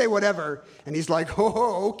 you say whatever, and he's like,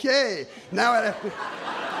 oh, okay. Now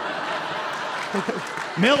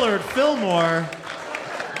Millard Fillmore.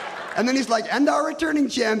 And then he's like, and our returning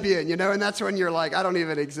champion, you know, and that's when you're like, I don't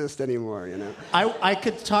even exist anymore, you know. I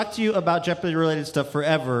could talk to you about Jeopardy-related stuff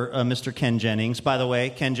forever, Mr. Ken Jennings. By the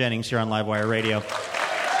way, Ken Jennings here on Livewire Radio.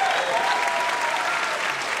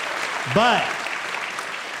 But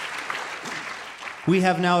we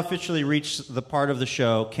have now officially reached the part of the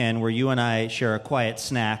show, Ken, where you and I share a quiet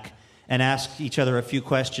snack and ask each other a few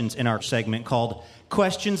questions in our segment called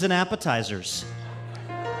Questions and Appetizers.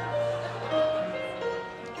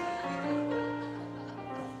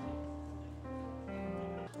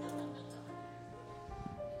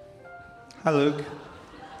 Hi, Luke.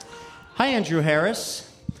 Hi, Andrew Harris.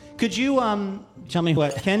 Could you tell me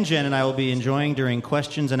what Ken, Jen, and I will be enjoying during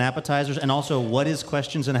Questions and Appetizers, and also what is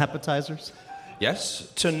Questions and Appetizers?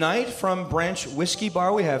 Yes. Tonight from Branch Whiskey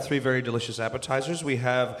Bar, we have 3 very delicious appetizers. We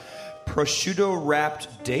have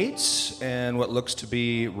prosciutto-wrapped dates and what looks to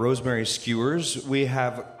be rosemary skewers. We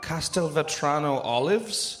have Castelvetrano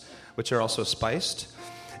olives, which are also spiced.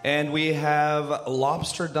 And we have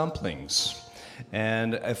lobster dumplings.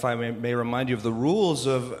 And if I may remind you of the rules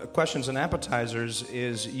of Questions and Appetizers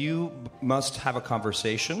is you must have a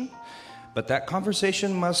conversation, but that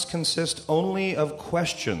conversation must consist only of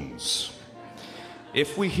questions.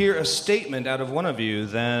 If we hear a statement out of one of you,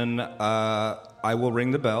 then I will ring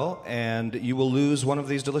the bell, and you will lose one of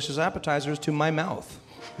these delicious appetizers to my mouth.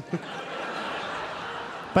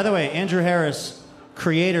 By the way, Andrew Harris,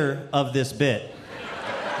 creator of this bit.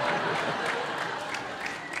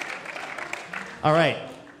 All right.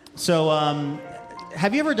 So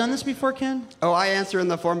have you ever done this before, Ken? Oh, I answer in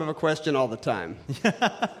the form of a question all the time.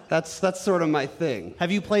 That's sort of my thing.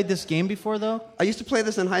 Have you played this game before, though? I used to play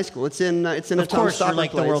this in high school. It's in a Tom Of course, Stoppard you're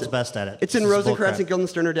like play. the world's best at it. It's in This is Rosencrantz bullcrap. and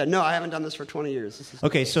Guildenstern are Dead. No, I haven't done this for 20 years.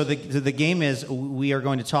 Okay, so the game is we are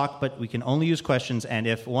going to talk, but we can only use questions. And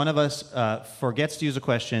if one of us forgets to use a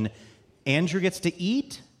question, Andrew gets to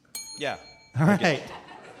eat? Yeah. All right.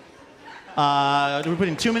 We're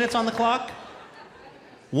putting 2 minutes on the clock?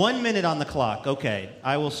 1 minute on the clock. Okay,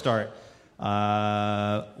 I will start.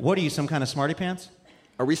 What are you, some kind of smarty pants?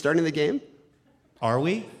 Are we starting the game? Are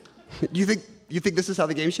we? You think this is how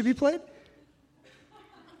the game should be played?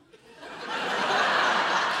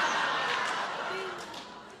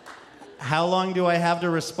 How long do I have to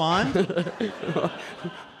respond?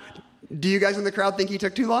 Do you guys in the crowd think he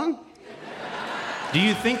took too long? Do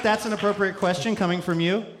you think that's an appropriate question coming from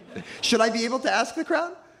you? Should I be able to ask the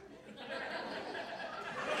crowd?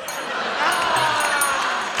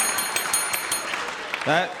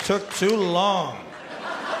 That took too long.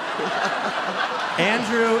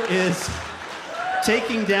 Andrew is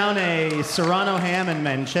taking down a Serrano ham and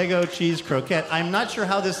manchego cheese croquette. I'm not sure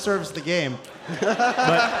how this serves the game,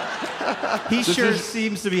 but he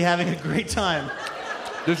seems to be having a great time.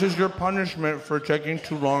 This is your punishment for taking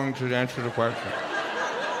too long to answer the question.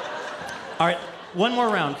 All right, one more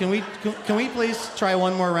round. Can we please try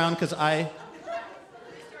one more round? Because I...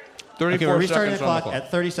 34 Okay, we're restarting the seconds clock at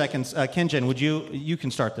 30 seconds. Ken-Jen, would you can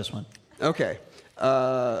start this one. Okay.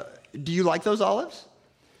 Do you like those olives?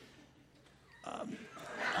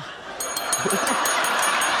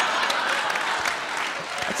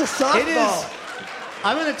 That's a softball.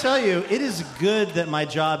 I'm going to tell you, it is good that my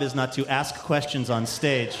job is not to ask questions on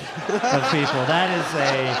stage of people. That is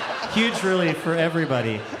a huge relief for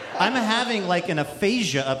everybody. I'm having like an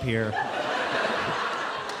aphasia up here.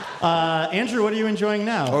 Andrew, what are you enjoying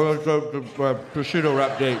now? Oh, it's the prosciutto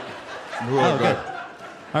wrap date. Oh, good.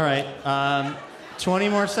 All right. 20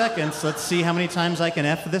 more seconds. Let's see how many times I can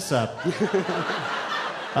F this up.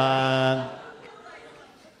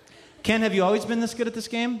 Ken, have you always been this good at this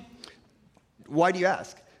game? Why do you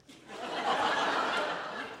ask?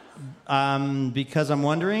 Because I'm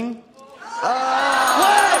wondering.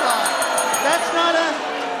 What? That's not a...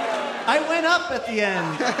 I went up at the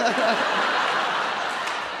end.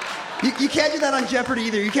 You can't do that on Jeopardy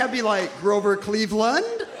either. You can't be like Grover Cleveland.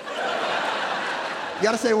 You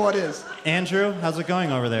gotta say what is. Andrew, how's it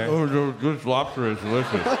going over there? Oh, this lobster is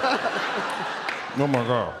delicious. Oh my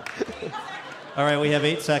God. All right, we have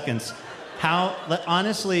 8 seconds.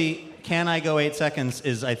 Honestly, can I go 8 seconds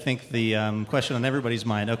is, I think, the question on everybody's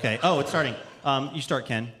mind. Okay. Oh, it's starting. You start,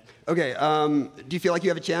 Ken. Okay, do you feel like you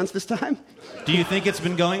have a chance this time? Do you think it's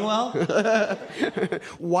been going well?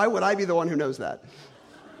 Why would I be the one who knows that?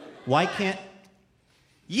 Why can't...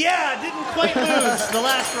 Yeah, didn't quite lose the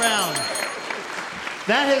last round.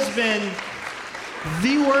 That has been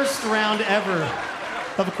the worst round ever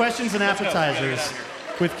of questions and appetizers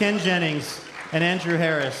with Ken Jennings and Andrew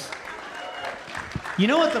Harris. You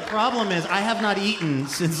know what the problem is? I have not eaten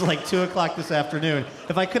since like 2 o'clock this afternoon.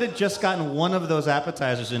 If I could have just gotten one of those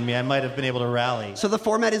appetizers in me, I might have been able to rally. So the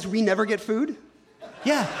format is we never get food?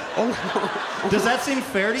 Yeah. Oh. Does that seem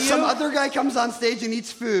fair to you? Some other guy comes on stage and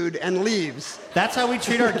eats food and leaves. That's how we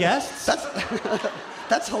treat our guests?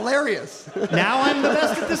 That's hilarious. Now I'm the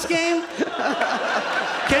best at this game?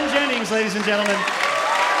 Ken Jennings, ladies and gentlemen.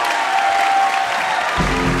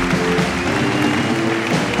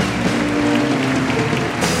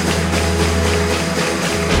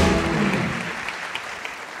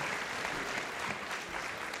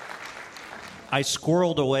 I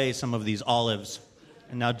squirreled away some of these olives,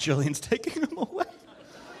 and now Jillian's taking them away.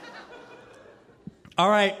 All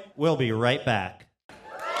right, we'll be right back.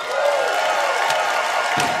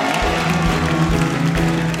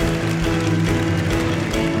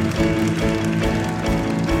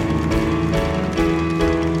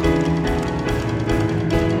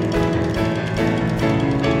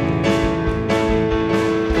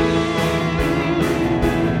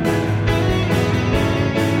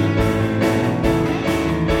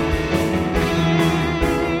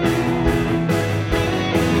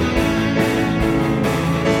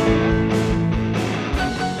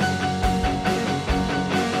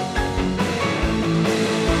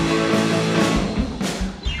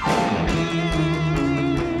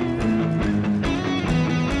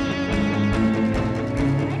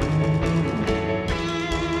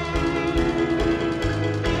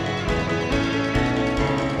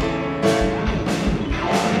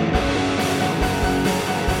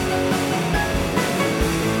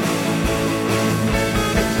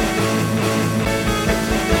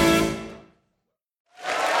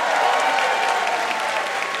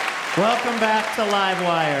 Welcome back to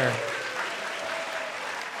Livewire.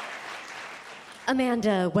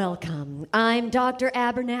 Amanda, welcome. I'm Dr.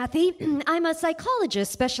 Abernathy. I'm a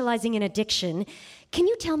psychologist specializing in addiction. Can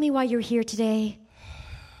you tell me why you're here today?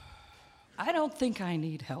 I don't think I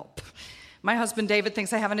need help. My husband David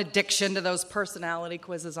thinks I have an addiction to those personality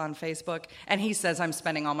quizzes on Facebook, and he says I'm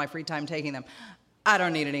spending all my free time taking them. I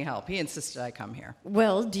don't need any help. He insisted I come here.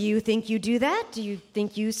 Well, do you think you do that? Do you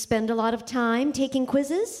think you spend a lot of time taking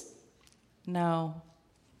quizzes? No.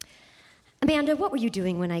 Amanda, what were you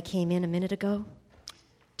doing when I came in a minute ago?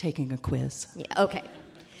 Taking a quiz. Yeah, okay.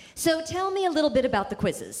 So tell me a little bit about the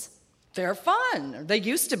quizzes. They're fun. They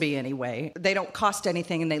used to be anyway. They don't cost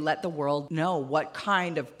anything, and they let the world know what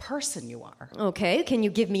kind of person you are. Okay, can you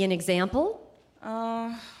give me an example?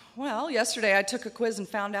 Well, yesterday I took a quiz and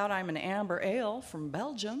found out I'm an amber ale from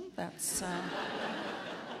Belgium. That's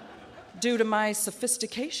due to my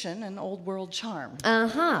sophistication and old world charm.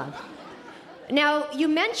 Uh-huh. Now, you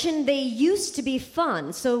mentioned they used to be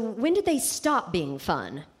fun, so when did they stop being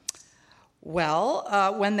fun?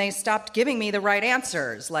 Well, when they stopped giving me the right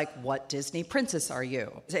answers, like, what Disney princess are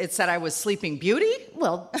you? It said I was Sleeping Beauty?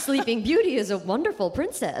 Well, Sleeping Beauty is a wonderful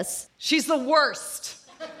princess. She's the worst.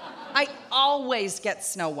 I always get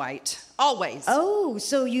Snow White. Always. Oh,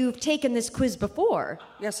 so you've taken this quiz before?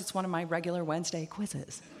 Yes, it's one of my regular Wednesday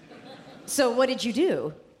quizzes. So what did you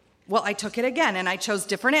do? Well, I took it again, and I chose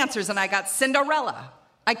different answers, and I got Cinderella.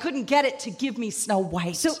 I couldn't get it to give me Snow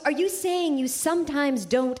White. So are you saying you sometimes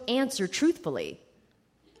don't answer truthfully?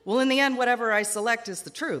 Well, in the end, whatever I select is the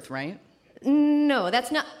truth, right? No,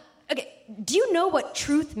 that's not... Okay, do you know what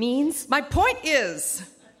truth means? My point is,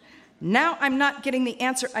 now I'm not getting the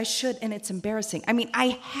answer I should, and it's embarrassing. I mean,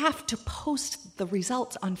 I have to post the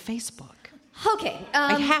results on Facebook. Okay,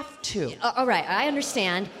 I have to. All right, I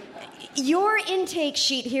understand. Your intake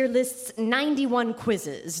sheet here lists 91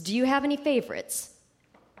 quizzes. Do you have any favorites?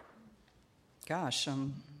 Gosh,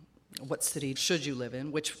 what city should you live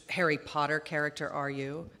in? Which Harry Potter character are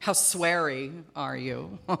you? How sweary are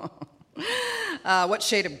you? What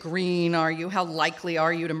shade of green are you? How likely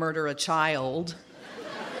are you to murder a child?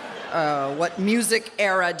 What music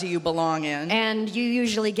era do you belong in? And you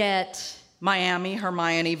usually get... Miami,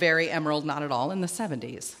 Hermione, Very Emerald, Not at All in the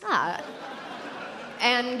 70s.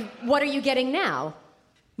 And what are you getting now?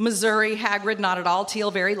 Missouri, Hagrid, Not at All, Teal,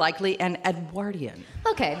 Very Likely, and Edwardian.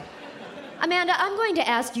 Okay. Amanda, I'm going to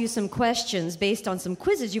ask you some questions based on some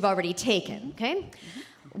quizzes you've already taken, okay?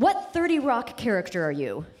 Mm-hmm. What 30 Rock character are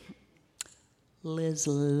you? Liz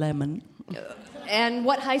Lemon. And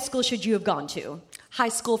what high school should you have gone to? High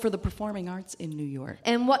School for the Performing Arts in New York.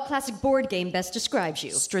 And what classic board game best describes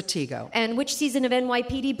you? Stratego. And which season of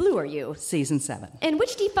NYPD Blue are you? Season 7. And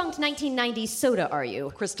which defunct 1990s soda are you?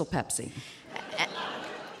 Crystal Pepsi.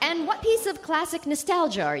 And what piece of classic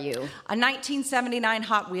nostalgia are you? A 1979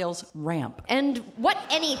 Hot Wheels ramp. And what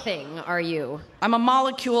anything are you? I'm a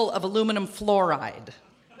molecule of aluminum fluoride.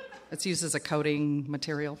 It's used as a coating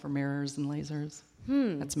material for mirrors and lasers.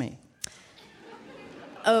 That's me.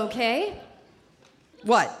 Okay.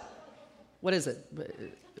 What? What is it?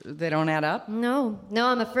 They don't add up? No,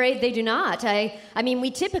 I'm afraid they do not. I mean, we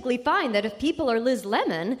typically find that if people are Liz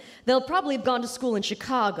Lemon, they'll probably have gone to school in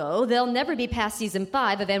Chicago. They'll never be past season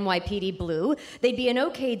 5 of NYPD Blue. They'd be an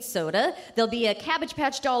Oakade soda. They'll be a Cabbage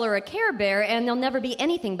Patch doll or a Care Bear, and they'll never be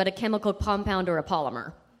anything but a chemical compound or a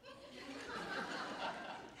polymer.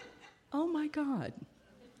 Oh, my God.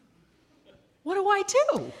 What do I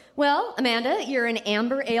do? Well, Amanda, you're an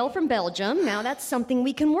amber ale from Belgium. Now, that's something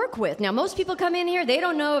we can work with. Now, most people come in here, they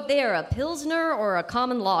don't know if they are a Pilsner or a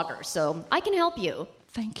common lager, so I can help you.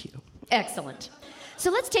 Thank you. Excellent.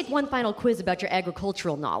 So let's take one final quiz about your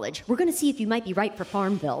agricultural knowledge. We're going to see if you might be right for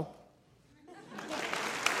Farmville.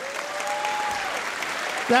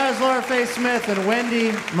 That was Laura Faye Smith and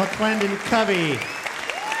Wendi McLendon-Covey.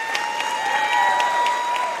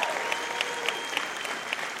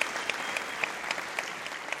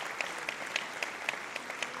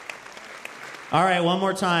 All right, one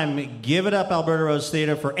more time. Give it up, Alberta Rose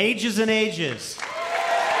Theater, for Ages and Ages.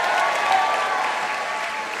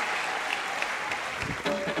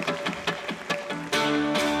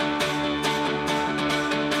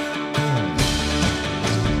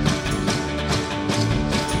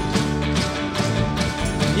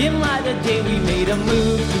 In light of day we made a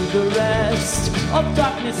move through the rest of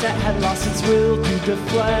darkness that had lost its will to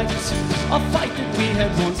deflect a fight that we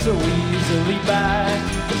had won so easily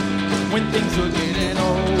back when things were getting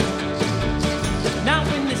old. Now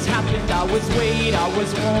when this happened I was weighed, I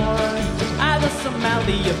was worn out of some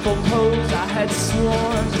malleable pose I had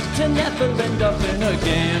sworn to never end up in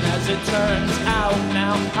again. As it turns out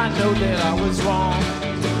now I know that I was wrong.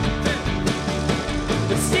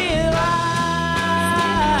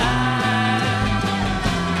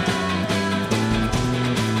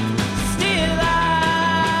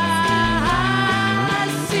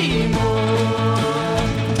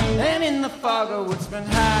 been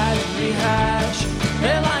had and rehashed.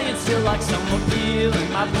 They're lying still like some appeal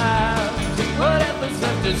in my path. Whatever's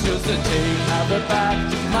left is yours to take. Have it back.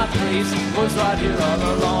 My place was right here all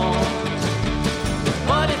along.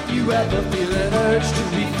 What if you ever feel an urge to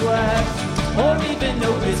reflect, or even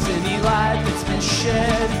notice any light that's been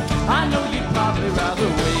shed? I know you'd probably rather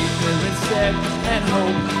wait there instead and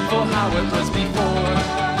hope for how it was before.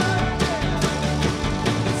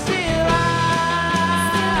 Still I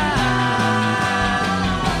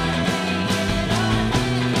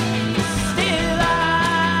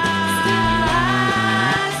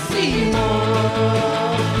see more.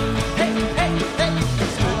 Hey, hey, hey,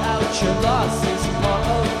 spit out your losses, part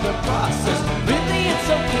of the process. Really it's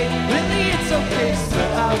okay,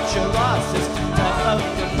 spit out your losses, part of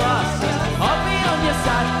the process. I'll be on your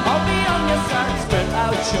side, spit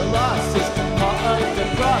out your losses, part of the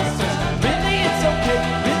process. Really it's okay,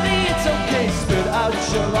 spit out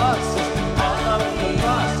your losses, part of the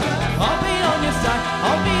process. I'll be on your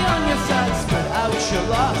side, spit out your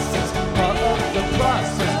losses, part of the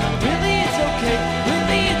process. Really it's okay,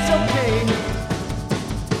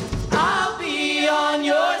 I'll be on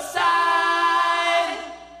your side.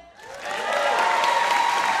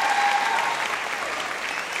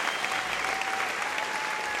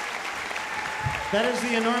 That is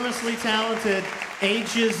the enormously talented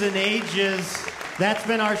Ages and Ages. That's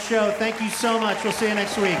been our show. Thank you so much. We'll see you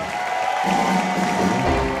next week.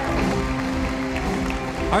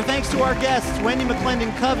 Our thanks to our guests, Wendi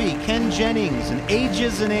McLendon-Covey, Ken Jennings, and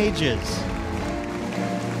Ages and Ages.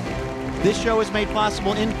 This show is made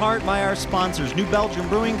possible in part by our sponsors, New Belgium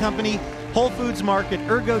Brewing Company, Whole Foods Market,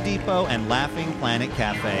 Ergo Depot, and Laughing Planet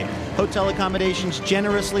Cafe. Hotel accommodations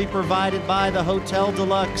generously provided by the Hotel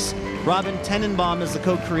Deluxe. Robin Tenenbaum is the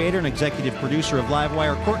co-creator and executive producer of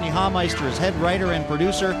Livewire. Courtney Haumeister is head writer and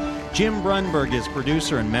producer. Jim Brunberg is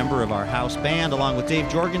producer and member of our house band, along with Dave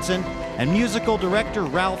Jorgensen, and musical director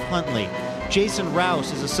Ralph Huntley. Jason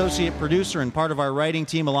Rouse is associate producer and part of our writing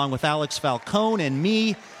team, along with Alex Falcone and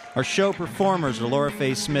me. Our show performers are Laura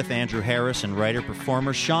Faye Smith, Andrew Harris, and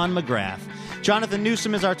writer-performer Sean McGrath. Jonathan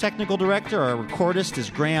Newsom is our technical director. Our recordist is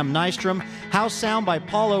Graham Nystrom. House sound by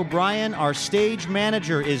Paul O'Brien. Our stage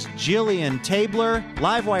manager is Jillian Tabler.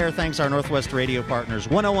 Livewire thanks our Northwest radio partners,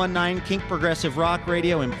 1019 Kink Progressive Rock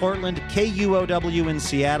Radio in Portland, KUOW in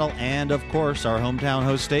Seattle, and, of course, our hometown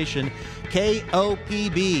host station,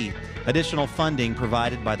 KOPB. Additional funding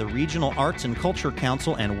provided by the Regional Arts and Culture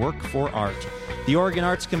Council and Work for Art, the Oregon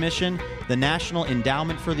Arts Commission, the National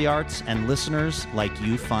Endowment for the Arts, and listeners like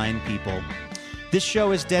you fine people. This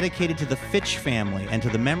show is dedicated to the Fitch family and to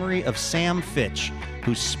the memory of Sam Fitch,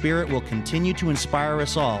 whose spirit will continue to inspire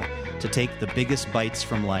us all to take the biggest bites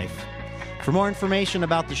from life. For more information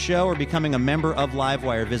about the show or becoming a member of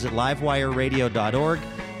Livewire, visit livewireradio.org.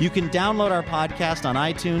 You can download our podcast on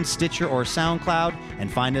iTunes, Stitcher, or SoundCloud,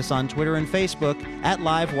 and find us on Twitter and Facebook at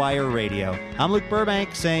Livewire Radio. I'm Luke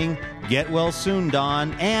Burbank saying, get well soon,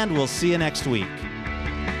 Dawn, and we'll see you next week.